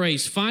bring him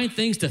praise. Find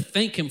things to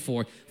thank him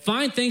for.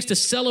 Find things to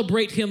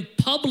celebrate him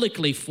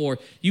publicly for.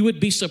 You would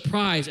be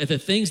surprised at the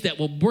things that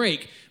will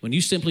break when you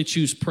simply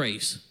choose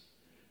praise.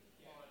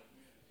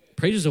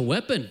 Praise is a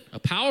weapon, a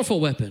powerful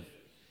weapon.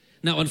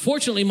 Now,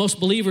 unfortunately, most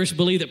believers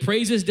believe that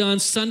praise is done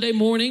Sunday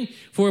morning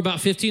for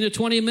about 15 to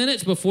 20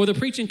 minutes before the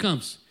preaching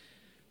comes.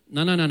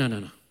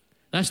 No.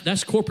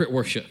 That's corporate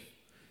worship.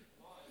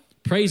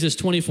 Praise is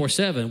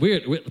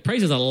 24/7.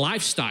 Praise is a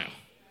lifestyle.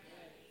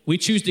 We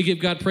choose to give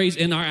God praise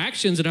in our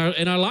actions, in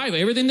our life.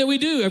 Everything that we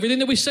do, everything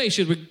that we say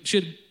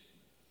should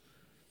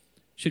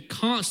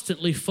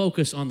constantly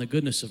focus on the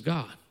goodness of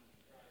God.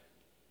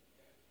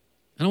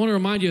 And I want to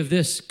remind you of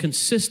this.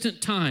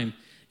 Consistent time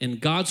in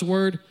God's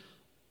word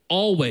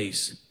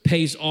always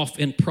pays off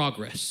in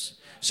progress.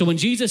 So when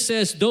Jesus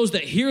says those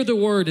that hear the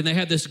word and they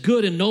have this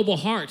good and noble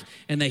heart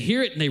and they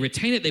hear it and they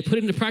retain it, they put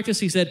it into practice,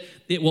 he said,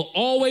 it will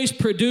always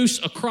produce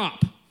a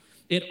crop.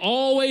 It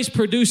always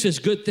produces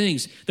good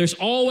things. There's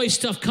always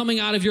stuff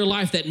coming out of your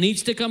life that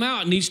needs to come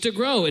out, needs to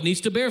grow, it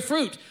needs to bear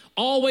fruit.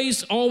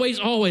 Always, always,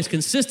 always.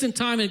 Consistent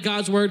time in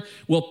God's word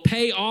will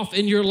pay off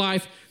in your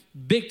life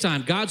big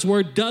time. God's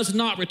word does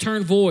not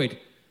return void.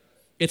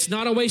 It's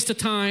not a waste of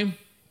time.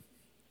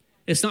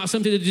 It's not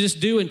something to just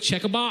do and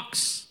check a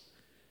box.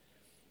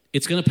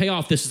 It's going to pay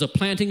off. This is a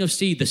planting of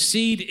seed. The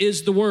seed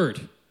is the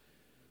word.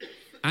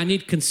 I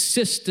need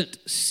consistent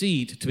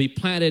seed to be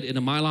planted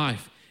into my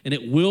life. And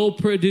it will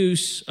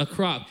produce a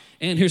crop.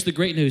 And here's the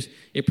great news.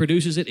 It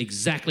produces it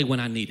exactly when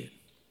I need it.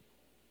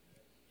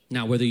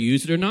 Now, whether you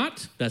use it or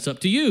not, that's up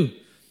to you.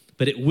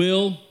 But it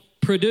will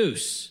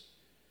produce.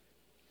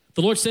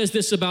 The Lord says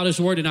this about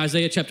his word in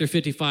Isaiah chapter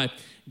 55.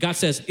 God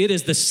says, it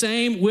is the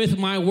same with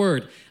my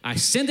word. I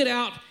send it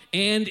out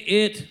and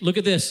it, look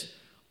at this,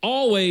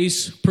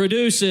 always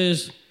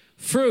produces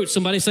fruit.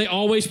 Somebody say,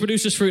 always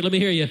produces fruit. Let me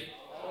hear you.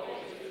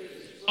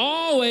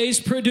 Always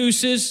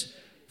produces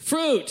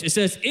fruit. It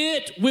says,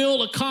 it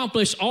will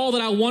accomplish all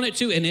that I want it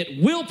to, and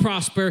it will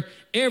prosper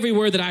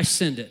everywhere that I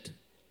send it.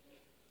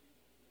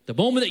 The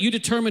moment that you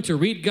determine to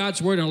read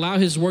God's word and allow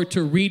his word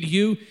to read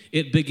you,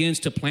 it begins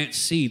to plant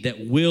seed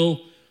that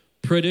will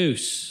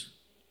produce.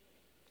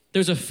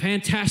 There's a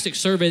fantastic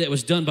survey that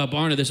was done by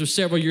Barna. This was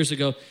several years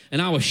ago,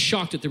 and I was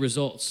shocked at the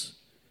results.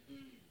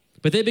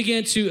 But they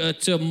began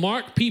to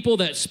mark people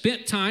that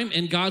spent time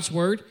in God's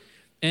word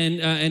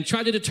and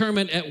try to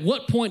determine at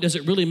what point does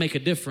it really make a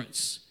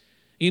difference.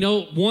 You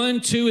know,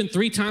 1, 2, and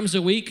 3 times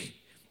a week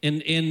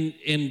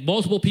in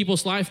multiple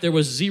people's life, there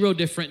was zero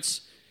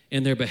difference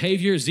in their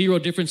behavior, 0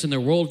 difference in their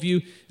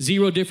worldview,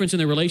 0 difference in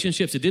their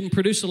relationships. It didn't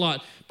produce a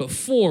lot, but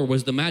 4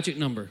 was the magic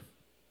number.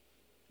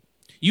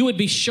 You would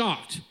be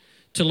shocked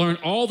to learn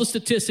all the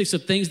statistics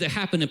of things that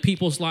happen in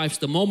people's lives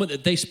the moment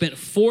that they spent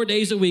 4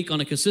 days a week on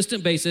a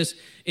consistent basis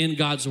in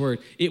God's word.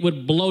 It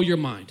would blow your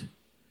mind.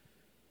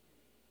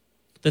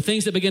 The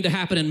things that begin to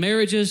happen in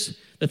marriages,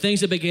 the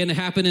things that begin to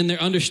happen in their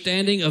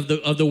understanding of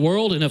the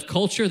world and of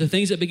culture, the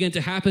things that begin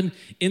to happen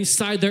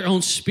inside their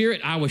own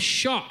spirit. I was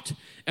shocked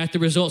at the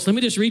results. Let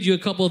me just read you a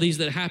couple of these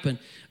that happened.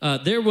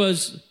 There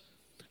was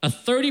a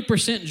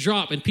 30%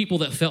 drop in people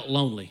that felt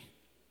lonely.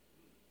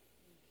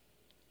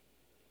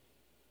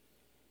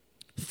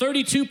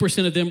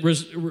 32% of them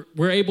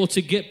were able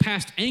to get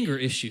past anger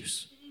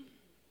issues.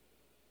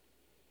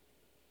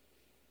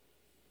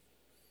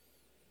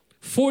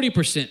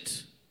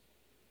 40%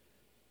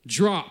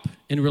 drop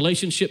in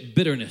relationship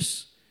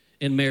bitterness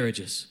in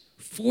marriages.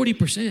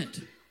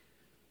 40%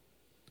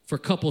 for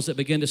couples that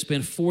begin to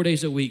spend 4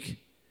 days a week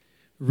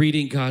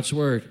reading God's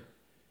word.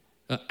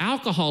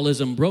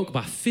 Alcoholism broke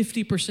by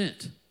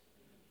 50%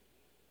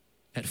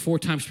 at 4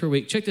 times per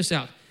week. Check this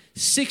out.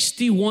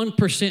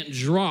 61%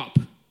 drop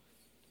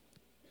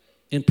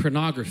in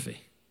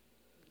pornography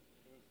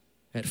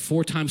at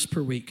 4 times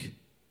per week.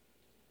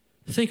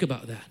 Think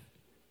about that.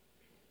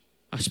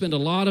 I spend a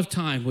lot of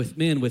time with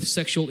men with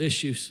sexual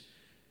issues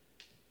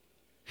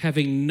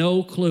having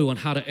no clue on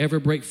how to ever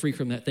break free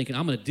from that, thinking,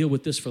 I'm going to deal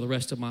with this for the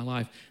rest of my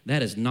life.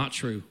 That is not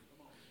true.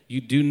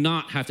 You do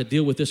not have to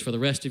deal with this for the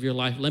rest of your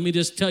life. Let me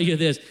just tell you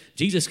this.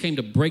 Jesus came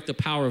to break the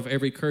power of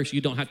every curse.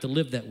 You don't have to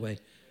live that way.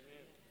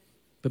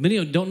 But many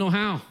of them don't know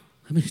how.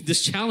 I mean,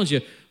 just challenge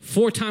you.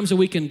 4 times a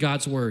week in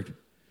God's word.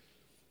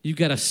 You've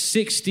got a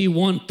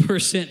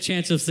 61%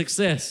 chance of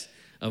success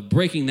of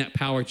breaking that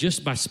power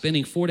just by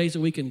spending 4 days a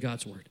week in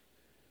God's word.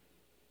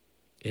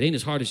 It ain't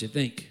as hard as you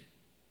think.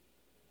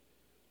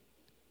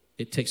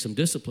 It takes some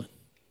discipline.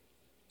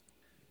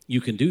 You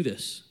can do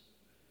this.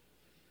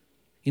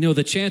 You know,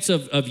 the chance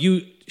of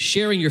you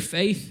sharing your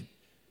faith,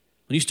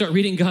 when you start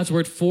reading God's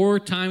word 4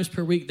 times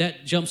per week,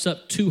 that jumps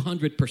up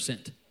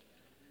 200%.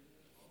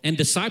 And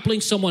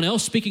discipling someone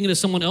else, speaking into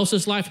someone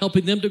else's life,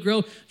 helping them to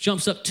grow,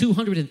 jumps up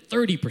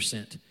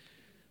 230%.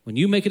 When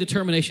you make a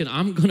determination,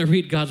 I'm going to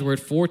read God's word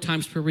 4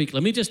 times per week,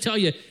 let me just tell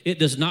you, it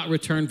does not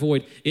return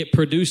void. It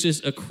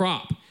produces a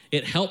crop.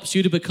 It helps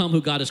you to become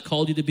who God has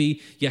called you to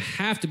be. You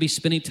have to be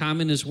spending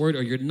time in his word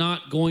or you're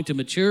not going to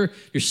mature.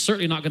 You're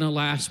certainly not going to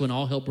last when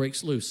all hell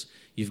breaks loose.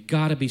 You've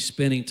got to be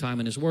spending time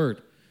in his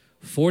word.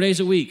 4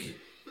 days a week,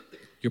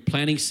 you're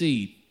planting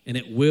seed and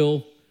it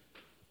will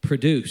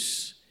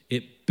produce.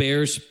 It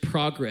bears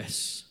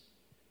progress.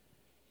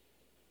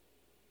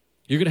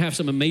 You're going to have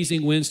some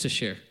amazing wins to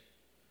share.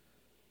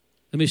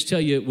 Let me just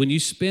tell you, when you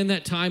spend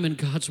that time in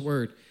God's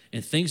word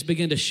and things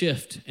begin to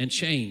shift and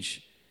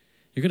change,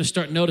 you're going to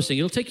start noticing.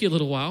 It'll take you a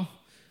little while,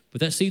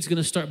 but that seed's going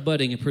to start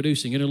budding and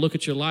producing. You're going to look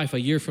at your life a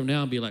year from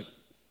now and be like,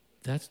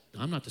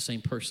 I'm not the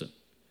same person.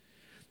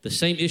 The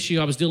same issue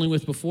I was dealing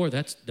with before,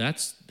 that's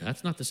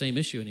not the same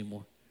issue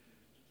anymore.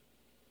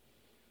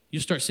 You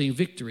start seeing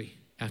victory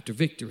after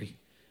victory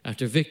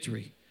after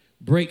victory,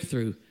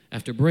 breakthrough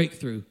after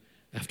breakthrough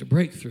after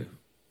breakthrough.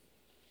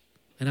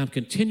 And I'm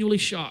continually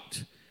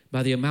shocked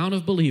by the amount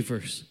of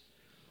believers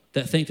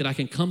that think that I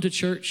can come to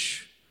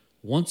church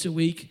once a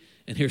week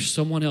and hear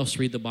someone else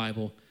read the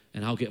Bible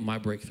and I'll get my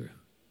breakthrough.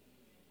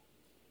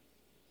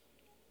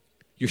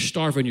 You're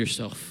starving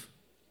yourself.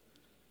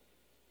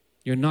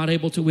 You're not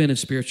able to win in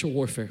spiritual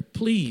warfare.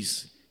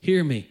 Please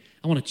hear me.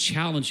 I want to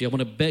challenge you. I want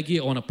to beg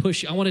you. I want to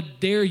push you. I want to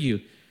dare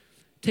you.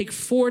 Take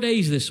 4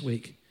 days this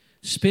week.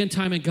 Spend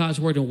time in God's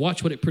word and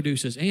watch what it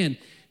produces. And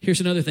here's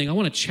another thing. I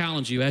want to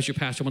challenge you as your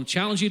pastor. I want to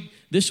challenge you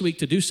this week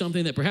to do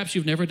something that perhaps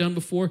you've never done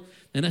before,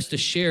 and that's to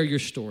share your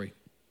story.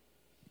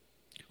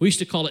 We used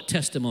to call it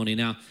testimony.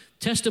 Now,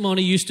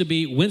 testimony used to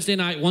be Wednesday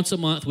night, once a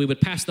month. We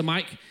would pass the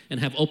mic and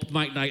have open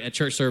mic night at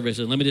church service.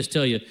 And let me just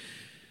tell you,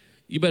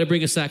 you better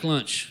bring a sack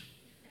lunch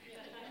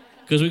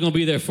because we're going to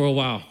be there for a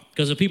while.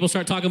 Because if people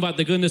start talking about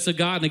the goodness of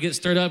God and they get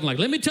stirred up and like,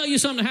 let me tell you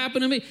something that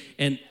happened to me.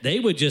 And they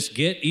would just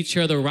get each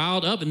other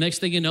riled up. And next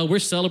thing you know, we're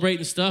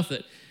celebrating stuff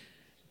that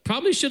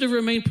probably should have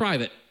remained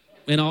private,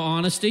 in all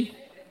honesty.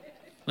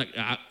 Like,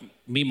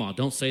 Meemaw,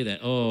 don't say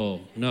that.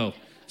 Oh, no.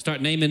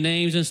 Start naming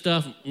names and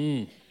stuff.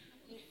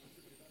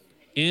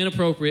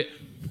 Inappropriate.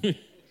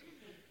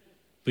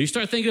 But you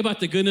start thinking about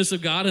the goodness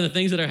of God and the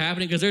things that are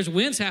happening, because there's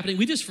wins happening.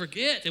 We just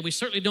forget, and we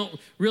certainly don't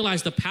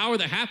realize the power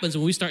that happens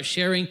when we start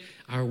sharing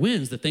our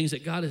wins, the things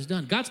that God has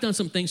done. God's done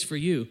some things for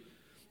you.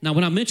 Now,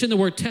 when I mention the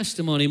word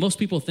testimony, most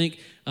people think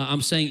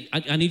I'm saying,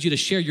 I need you to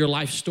share your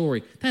life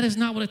story. That is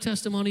not what a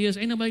testimony is.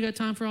 Ain't nobody got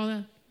time for all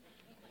that.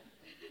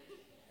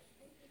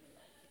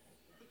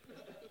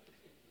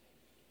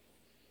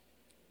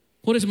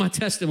 What is my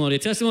testimony? A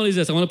testimony is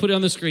this. I want to put it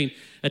on the screen.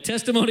 A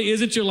testimony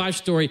isn't your life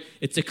story.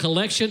 It's a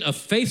collection of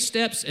faith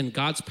steps and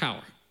God's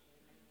power.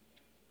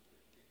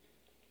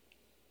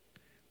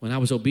 When I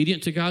was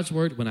obedient to God's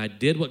word, when I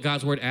did what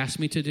God's word asked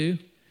me to do,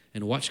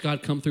 and watched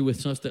God come through with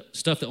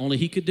stuff that only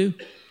he could do,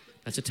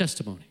 that's a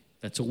testimony.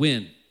 That's a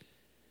win.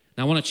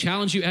 Now, I want to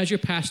challenge you as your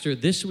pastor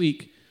this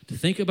week to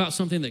think about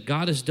something that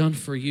God has done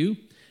for you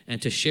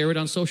and to share it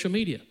on social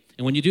media.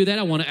 And when you do that,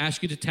 I want to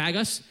ask you to tag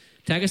us.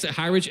 Tag us at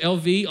High Ridge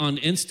LV on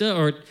Insta,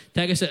 or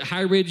tag us at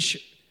High Ridge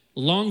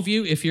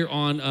Longview if you're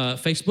on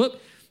Facebook.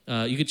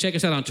 You can check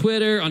us out on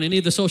Twitter, on any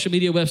of the social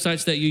media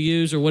websites that you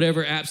use or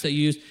whatever apps that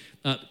you use.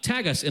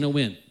 Tag us in a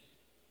win.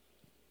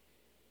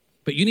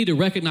 But you need to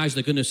recognize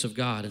the goodness of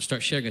God and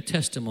start sharing a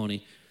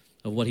testimony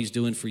of what he's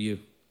doing for you.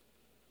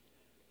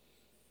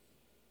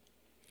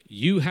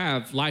 You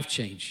have life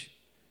change.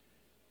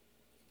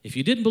 If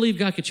you didn't believe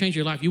God could change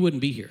your life, you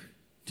wouldn't be here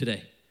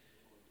today.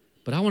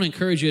 But I want to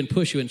encourage you and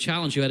push you and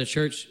challenge you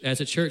as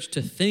a church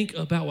to think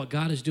about what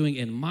God is doing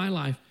in my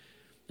life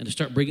and to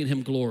start bringing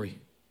him glory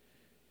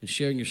and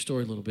sharing your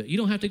story a little bit. You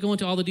don't have to go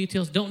into all the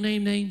details. Don't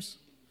name names.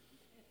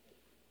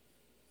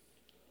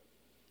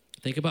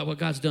 Think about what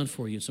God's done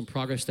for you and some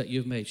progress that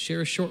you've made. Share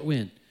a short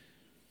win.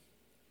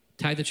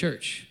 Tag the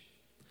church.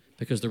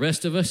 Because the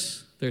rest of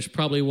us, there's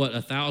probably,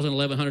 1,000,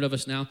 1,100 of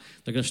us now,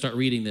 they're going to start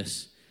reading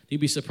this. You'd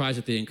be surprised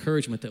at the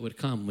encouragement that would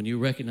come when you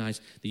recognize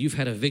that you've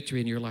had a victory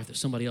in your life that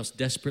somebody else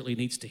desperately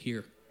needs to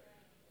hear.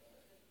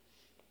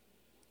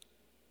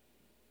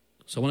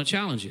 So I want to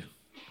challenge you.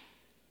 I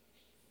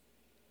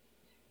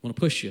want to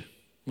push you.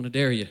 I want to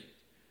dare you.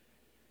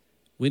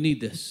 We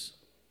need this.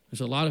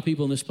 There's a lot of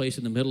people in this place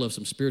in the middle of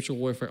some spiritual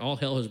warfare. All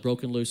hell has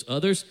broken loose.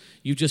 Others,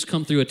 you've just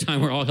come through a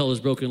time where all hell has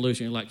broken loose,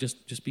 and you're like,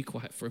 just be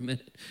quiet for a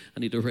minute. I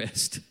need to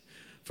rest.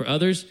 For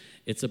others,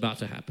 it's about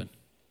to happen.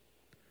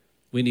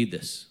 We need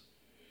this.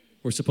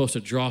 We're supposed to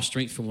draw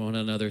strength from one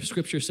another.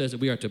 Scripture says that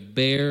we are to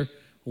bear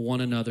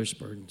one another's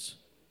burdens.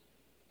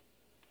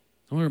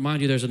 I want to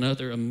remind you there's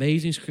another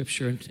amazing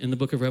scripture in the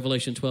book of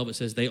Revelation 12. It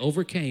says they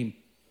overcame.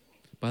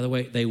 By the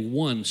way, they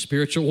won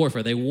spiritual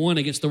warfare. They won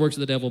against the works of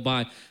the devil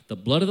by the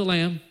blood of the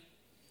Lamb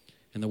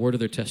and the word of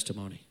their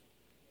testimony.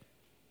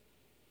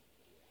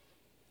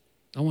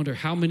 I wonder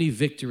how many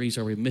victories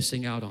are we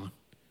missing out on?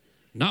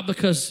 Not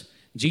because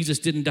Jesus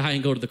didn't die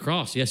and go to the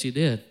cross. Yes, he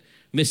did.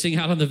 Missing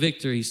out on the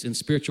victories in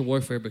spiritual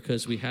warfare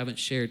because we haven't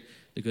shared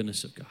the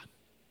goodness of God.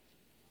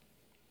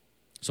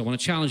 So I want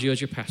to challenge you as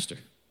your pastor.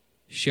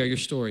 Share your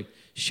story.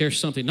 Share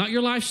something. Not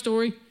your life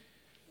story.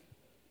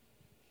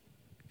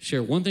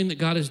 Share one thing that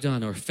God has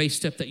done or a faith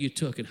step that you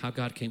took and how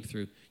God came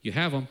through. You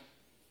have them.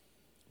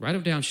 Write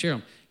them down. Share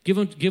them. Give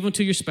them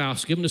to your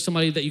spouse. Give them to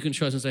somebody that you can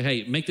trust and say,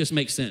 hey, make this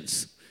make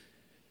sense.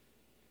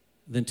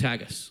 Then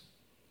tag us.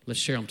 Let's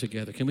share them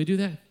together. Can we do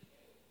that?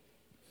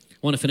 I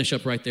want to finish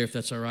up right there if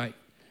that's all right.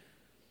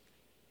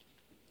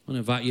 I want to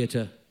invite you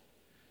to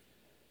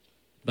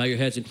bow your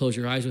heads and close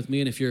your eyes with me.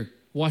 And if you're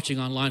watching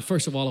online,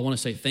 first of all, I want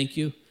to say thank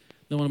you.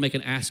 I want to make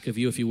an ask of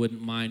you if you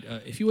wouldn't mind.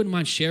 If you wouldn't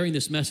mind sharing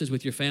this message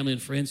with your family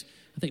and friends,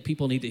 I think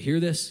people need to hear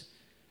this.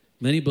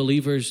 Many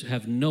believers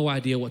have no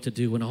idea what to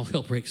do when all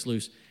hell breaks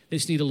loose. They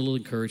just need a little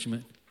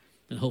encouragement.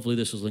 And hopefully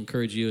this will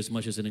encourage you as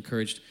much as it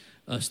encouraged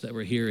us that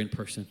were here in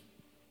person.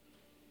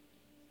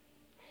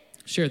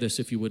 Share this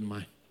if you wouldn't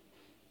mind.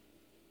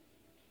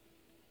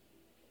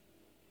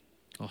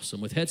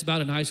 Awesome. With heads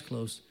bowed and eyes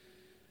closed,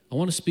 I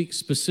want to speak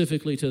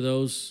specifically to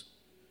those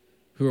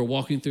who are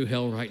walking through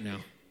hell right now.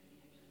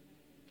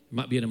 It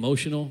might be an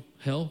emotional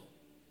hell.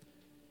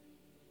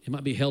 It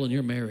might be hell in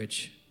your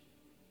marriage.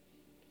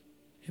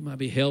 It might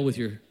be hell with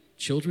your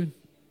children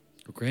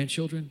or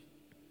grandchildren.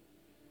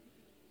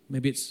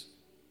 Maybe it's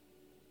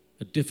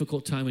a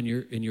difficult time in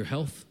your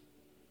health.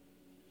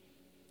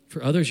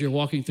 For others, you're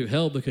walking through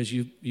hell because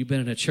you've been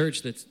in a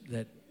church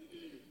that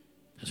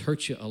has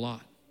hurt you a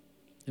lot.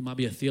 It might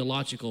be a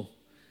theological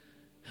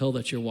hell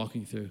that you're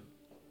walking through.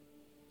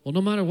 Well,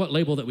 no matter what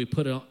label that we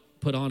put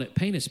on it,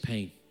 pain is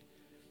pain.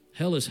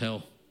 Hell is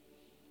hell.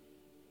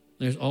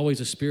 There's always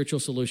a spiritual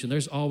solution.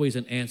 There's always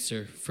an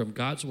answer from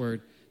God's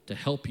word to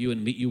help you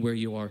and meet you where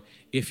you are.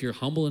 If you're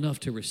humble enough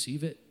to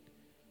receive it,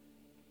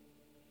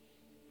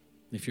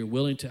 if you're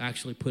willing to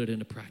actually put it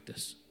into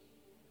practice.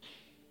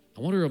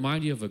 I want to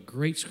remind you of a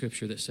great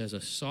scripture that says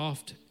a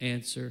soft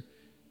answer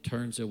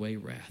turns away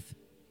wrath.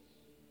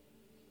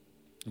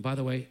 And by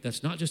the way,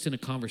 that's not just in a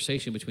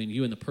conversation between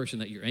you and the person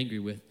that you're angry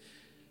with.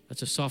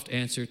 That's a soft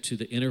answer to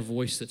the inner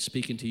voice that's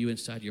speaking to you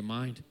inside your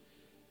mind,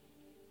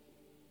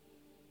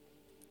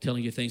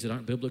 telling you things that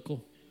aren't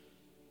biblical.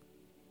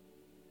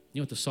 You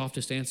know what the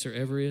softest answer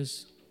ever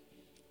is?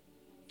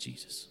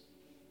 Jesus.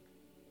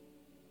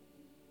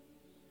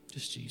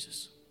 Just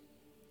Jesus.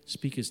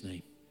 Speak his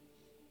name.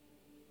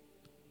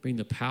 Bring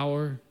the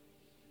power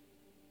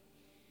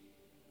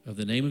of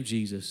the name of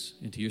Jesus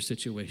into your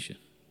situation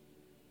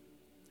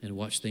and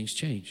watch things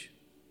change.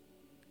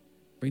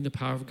 Bring the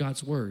power of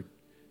God's word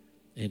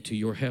into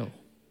your hell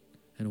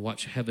and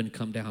watch heaven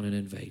come down and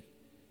invade.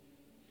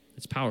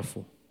 It's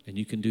powerful, and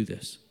you can do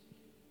this.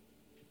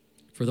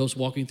 For those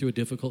walking through a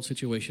difficult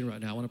situation right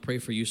now, I want to pray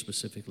for you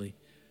specifically.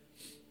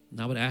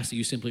 And I would ask that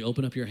you simply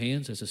open up your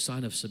hands as a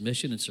sign of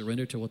submission and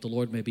surrender to what the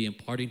Lord may be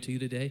imparting to you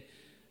today.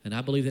 And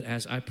I believe that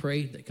as I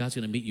pray, that God's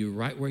going to meet you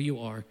right where you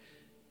are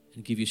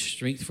and give you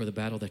strength for the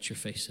battle that you're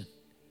facing.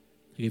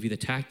 He'll give you the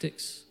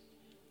tactics,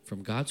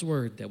 from God's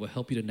word that will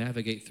help you to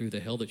navigate through the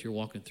hell that you're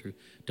walking through.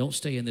 Don't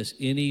stay in this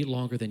any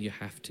longer than you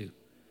have to.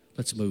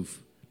 Let's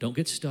move. Don't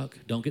get stuck.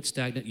 Don't get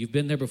stagnant. You've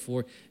been there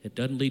before. It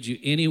doesn't lead you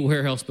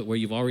anywhere else but where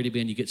you've already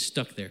been. You get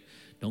stuck there.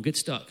 Don't get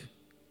stuck.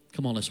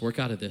 Come on, let's work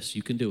out of this.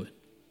 You can do it.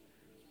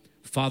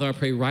 Father, I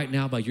pray right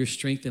now by your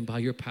strength and by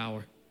your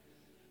power,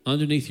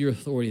 underneath your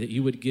authority, that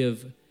you would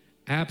give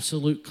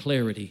absolute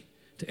clarity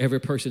to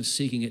every person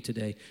seeking it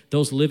today,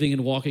 those living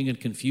and walking in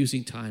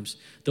confusing times,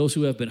 those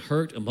who have been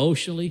hurt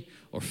emotionally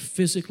or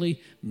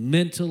physically,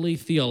 mentally,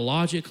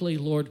 theologically,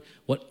 Lord,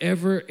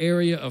 whatever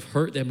area of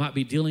hurt they might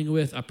be dealing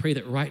with, I pray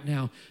that right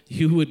now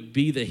you would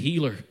be the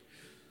healer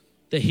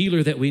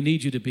that we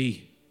need you to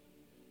be.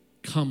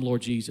 Come,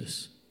 Lord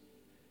Jesus.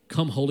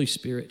 Come, Holy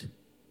Spirit.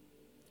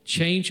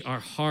 Change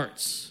our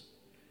hearts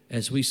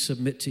as we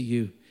submit to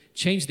you.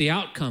 Change the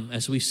outcome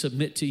as we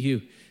submit to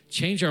you.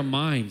 Change our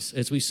minds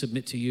as we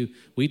submit to you.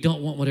 We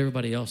don't want what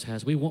everybody else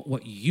has. We want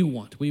what you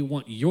want. We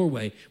want your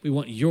way. We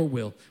want your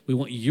will. We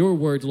want your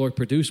word, Lord,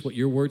 produce what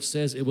your word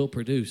says it will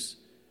produce.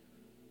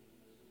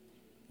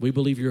 We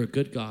believe you're a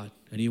good God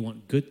and you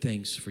want good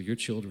things for your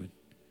children.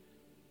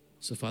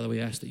 So, Father, we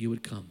ask that you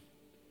would come.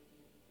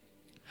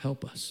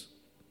 Help us.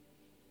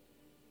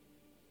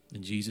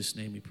 In Jesus'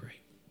 name we pray.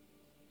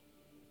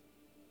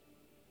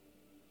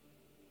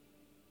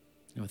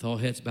 And with all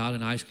heads bowed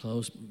and eyes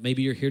closed,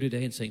 maybe you're here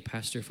today and saying,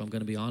 Pastor, if I'm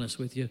going to be honest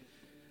with you,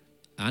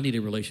 I need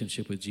a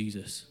relationship with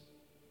Jesus.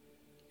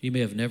 You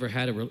may have never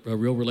had a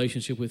real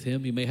relationship with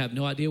him. You may have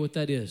no idea what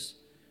that is.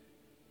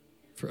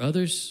 For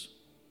others,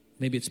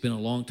 maybe it's been a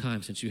long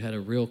time since you had a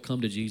real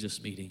come to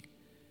Jesus meeting.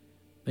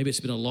 Maybe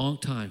it's been a long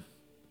time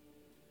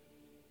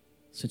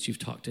since you've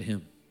talked to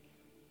him.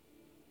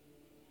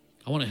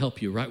 I want to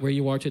help you right where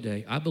you are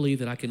today. I believe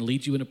that I can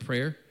lead you in a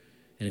prayer.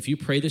 And if you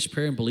pray this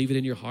prayer and believe it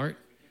in your heart,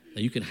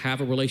 that you can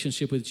have a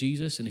relationship with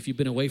Jesus, and if you've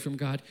been away from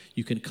God,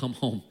 you can come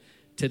home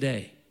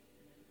today.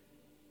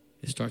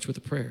 It starts with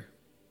a prayer.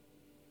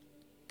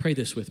 Pray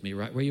this with me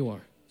right where you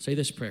are. Say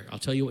this prayer. I'll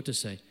tell you what to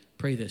say.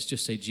 Pray this.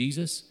 Just say,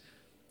 Jesus,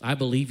 I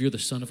believe you're the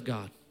Son of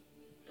God.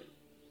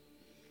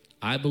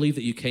 I believe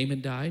that you came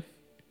and died,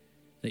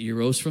 that you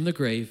rose from the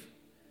grave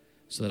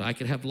so that I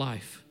could have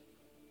life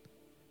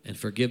and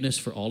forgiveness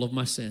for all of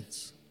my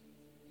sins.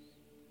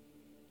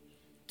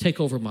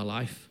 Take over my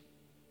life.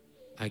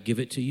 I give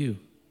it to you.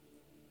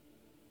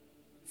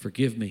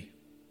 Forgive me.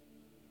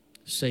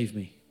 Save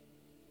me.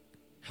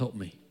 Help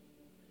me.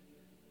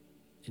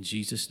 In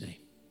Jesus' name.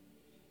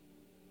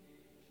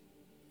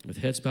 With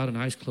heads bowed and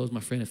eyes closed, my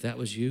friend, if that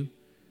was you,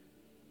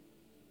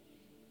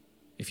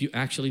 if you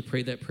actually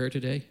prayed that prayer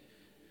today,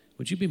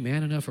 would you be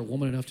man enough or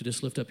woman enough to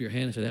just lift up your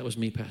hand and say, that was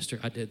me, Pastor.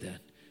 I did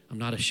that. I'm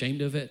not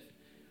ashamed of it.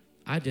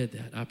 I did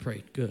that. I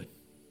prayed. Good.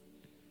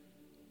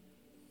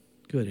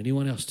 Good.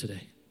 Anyone else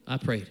today? I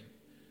prayed.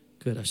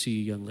 Good. I see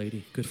you, young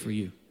lady. Good for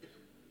you.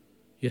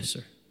 Yes,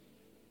 sir.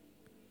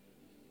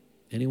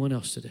 Anyone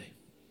else today?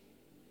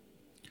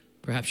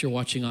 Perhaps you're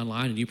watching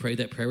online and you prayed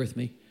that prayer with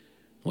me.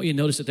 I want you to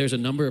notice that there's a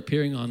number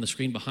appearing on the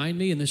screen behind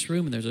me in this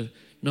room, and there's a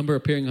number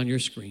appearing on your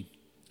screen.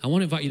 I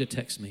want to invite you to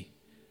text me.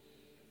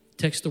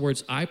 Text the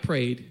words, I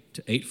prayed,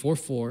 to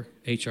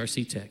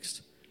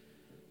 844-HRC-TEXT.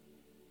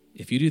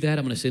 If you do that,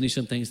 I'm going to send you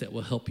some things that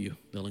will help you.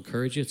 They'll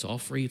encourage you. It's all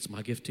free. It's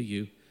my gift to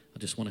you. I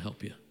just want to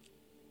help you.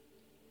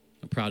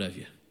 I'm proud of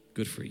you.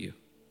 Good for you.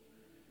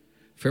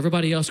 For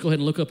everybody else, go ahead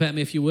and look up at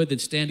me if you would, then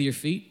stand to your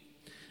feet.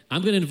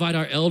 I'm going to invite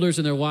our elders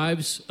and their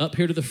wives up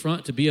here to the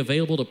front to be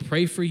available to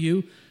pray for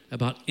you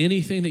about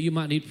anything that you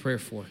might need prayer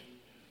for.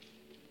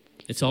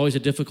 It's always a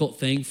difficult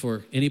thing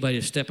for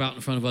anybody to step out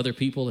in front of other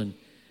people and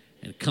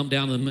come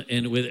down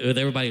and with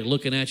everybody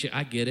looking at you.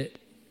 I get it,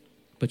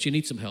 but you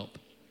need some help.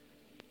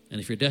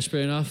 And if you're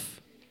desperate enough,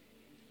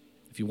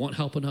 if you want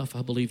help enough,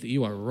 I believe that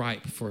you are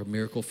ripe for a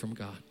miracle from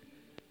God.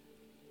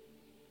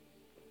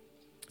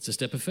 It's a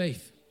step of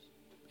faith.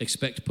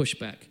 Expect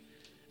pushback.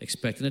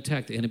 Expect an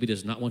attack. The enemy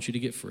does not want you to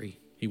get free.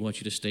 He wants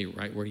you to stay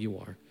right where you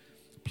are.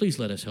 Please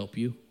let us help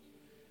you.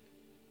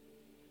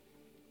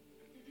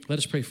 Let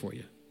us pray for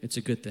you. It's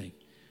a good thing.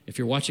 If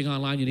you're watching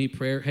online, you need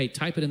prayer, hey,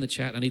 type it in the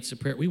chat. I need some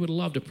prayer. We would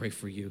love to pray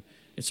for you.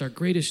 It's our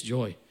greatest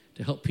joy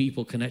to help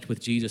people connect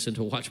with Jesus and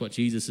to watch what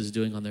Jesus is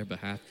doing on their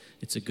behalf.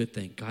 It's a good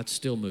thing. God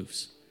still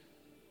moves.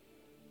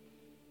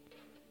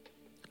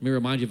 Let me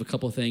remind you of a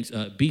couple of things.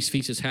 Beast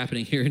Feast is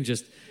happening here in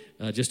just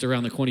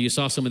around the corner. You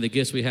saw some of the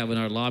gifts we have in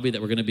our lobby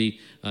that we're going to be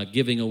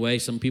giving away.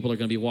 Some people are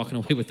going to be walking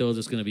away with those.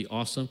 It's going to be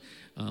awesome.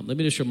 Let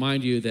me just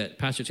remind you that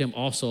Pastor Tim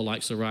also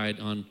likes to ride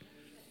on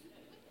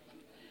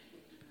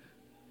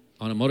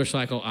a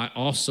motorcycle. I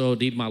also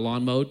need my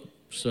lawn mowed.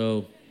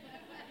 So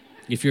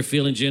if you're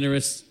feeling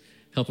generous,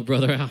 help a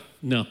brother out.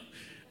 No.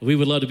 We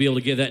would love to be able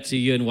to give that to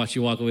you and watch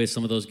you walk away with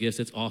some of those gifts.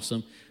 It's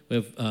awesome. We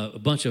have a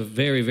bunch of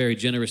very, very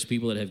generous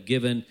people that have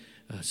given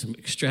some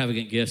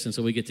extravagant gifts, and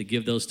so we get to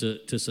give those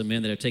to some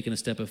men that have taken a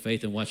step of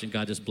faith and watching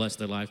God just bless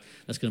their life.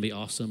 That's going to be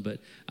awesome. But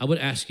I would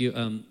ask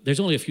you,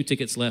 there's only a few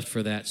tickets left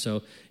for that,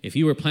 so if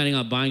you were planning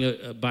on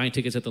buying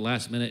tickets at the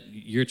last minute,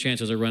 your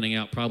chances are running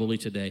out probably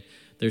today.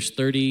 There's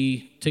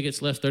 30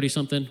 tickets left,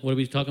 30-something. What are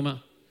we talking about?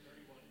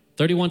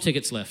 31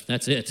 tickets left.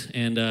 That's it.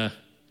 And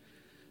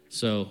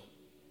so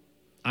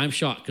I'm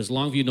shocked because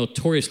Longview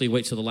notoriously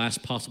waits till the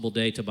last possible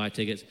day to buy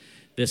tickets.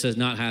 This has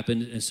not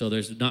happened, and so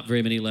there's not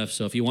very many left.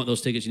 So if you want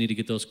those tickets, you need to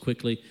get those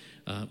quickly.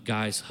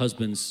 Guys,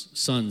 husbands,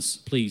 sons,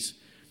 please.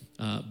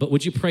 But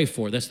would you pray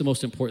for it? That's the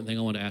most important thing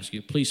I want to ask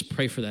you. Please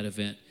pray for that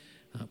event.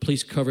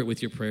 Please cover it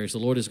with your prayers. The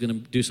Lord is going to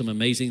do some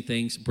amazing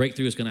things.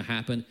 Breakthrough is going to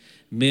happen.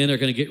 Men are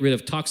going to get rid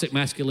of toxic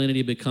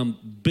masculinity, become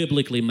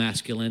biblically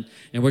masculine.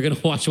 And we're going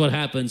to watch what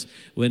happens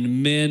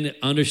when men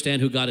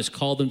understand who God has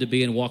called them to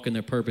be and walk in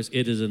their purpose.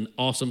 It is an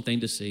awesome thing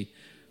to see.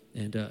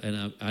 And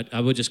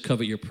I would just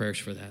covet your prayers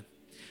for that.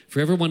 For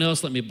everyone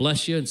else, let me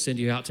bless you and send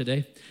you out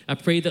today. I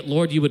pray that,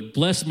 Lord, you would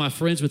bless my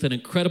friends with an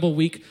incredible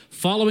week,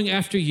 following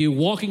after you,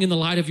 walking in the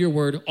light of your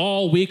word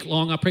all week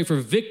long. I pray for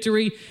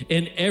victory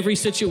in every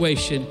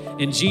situation.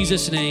 In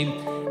Jesus' name,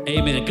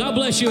 amen. God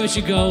bless you as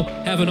you go.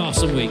 Have an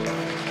awesome week.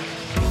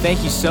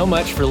 Thank you so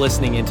much for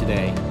listening in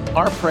today.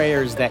 Our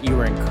prayer is that you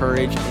are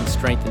encouraged and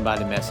strengthened by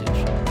the message.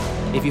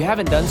 If you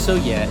haven't done so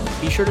yet,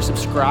 be sure to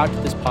subscribe to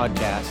this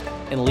podcast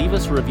and leave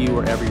us a review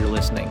wherever you're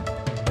listening.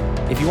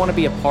 If you want to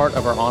be a part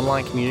of our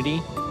online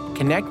community,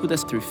 connect with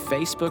us through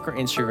Facebook or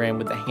Instagram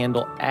with the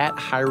handle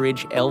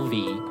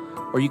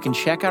 @HighRidgeLV, or you can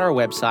check out our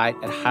website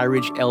at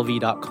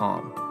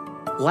highridgelv.com.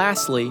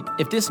 Lastly,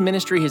 if this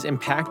ministry has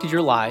impacted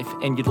your life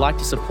and you'd like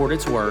to support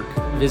its work,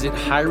 visit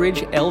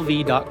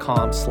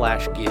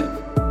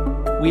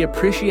highridgelv.com/give. We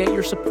appreciate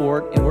your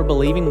support, and we're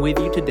believing with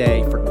you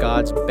today for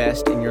God's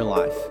best in your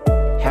life.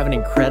 Have an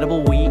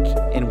incredible week,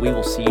 and we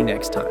will see you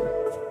next time.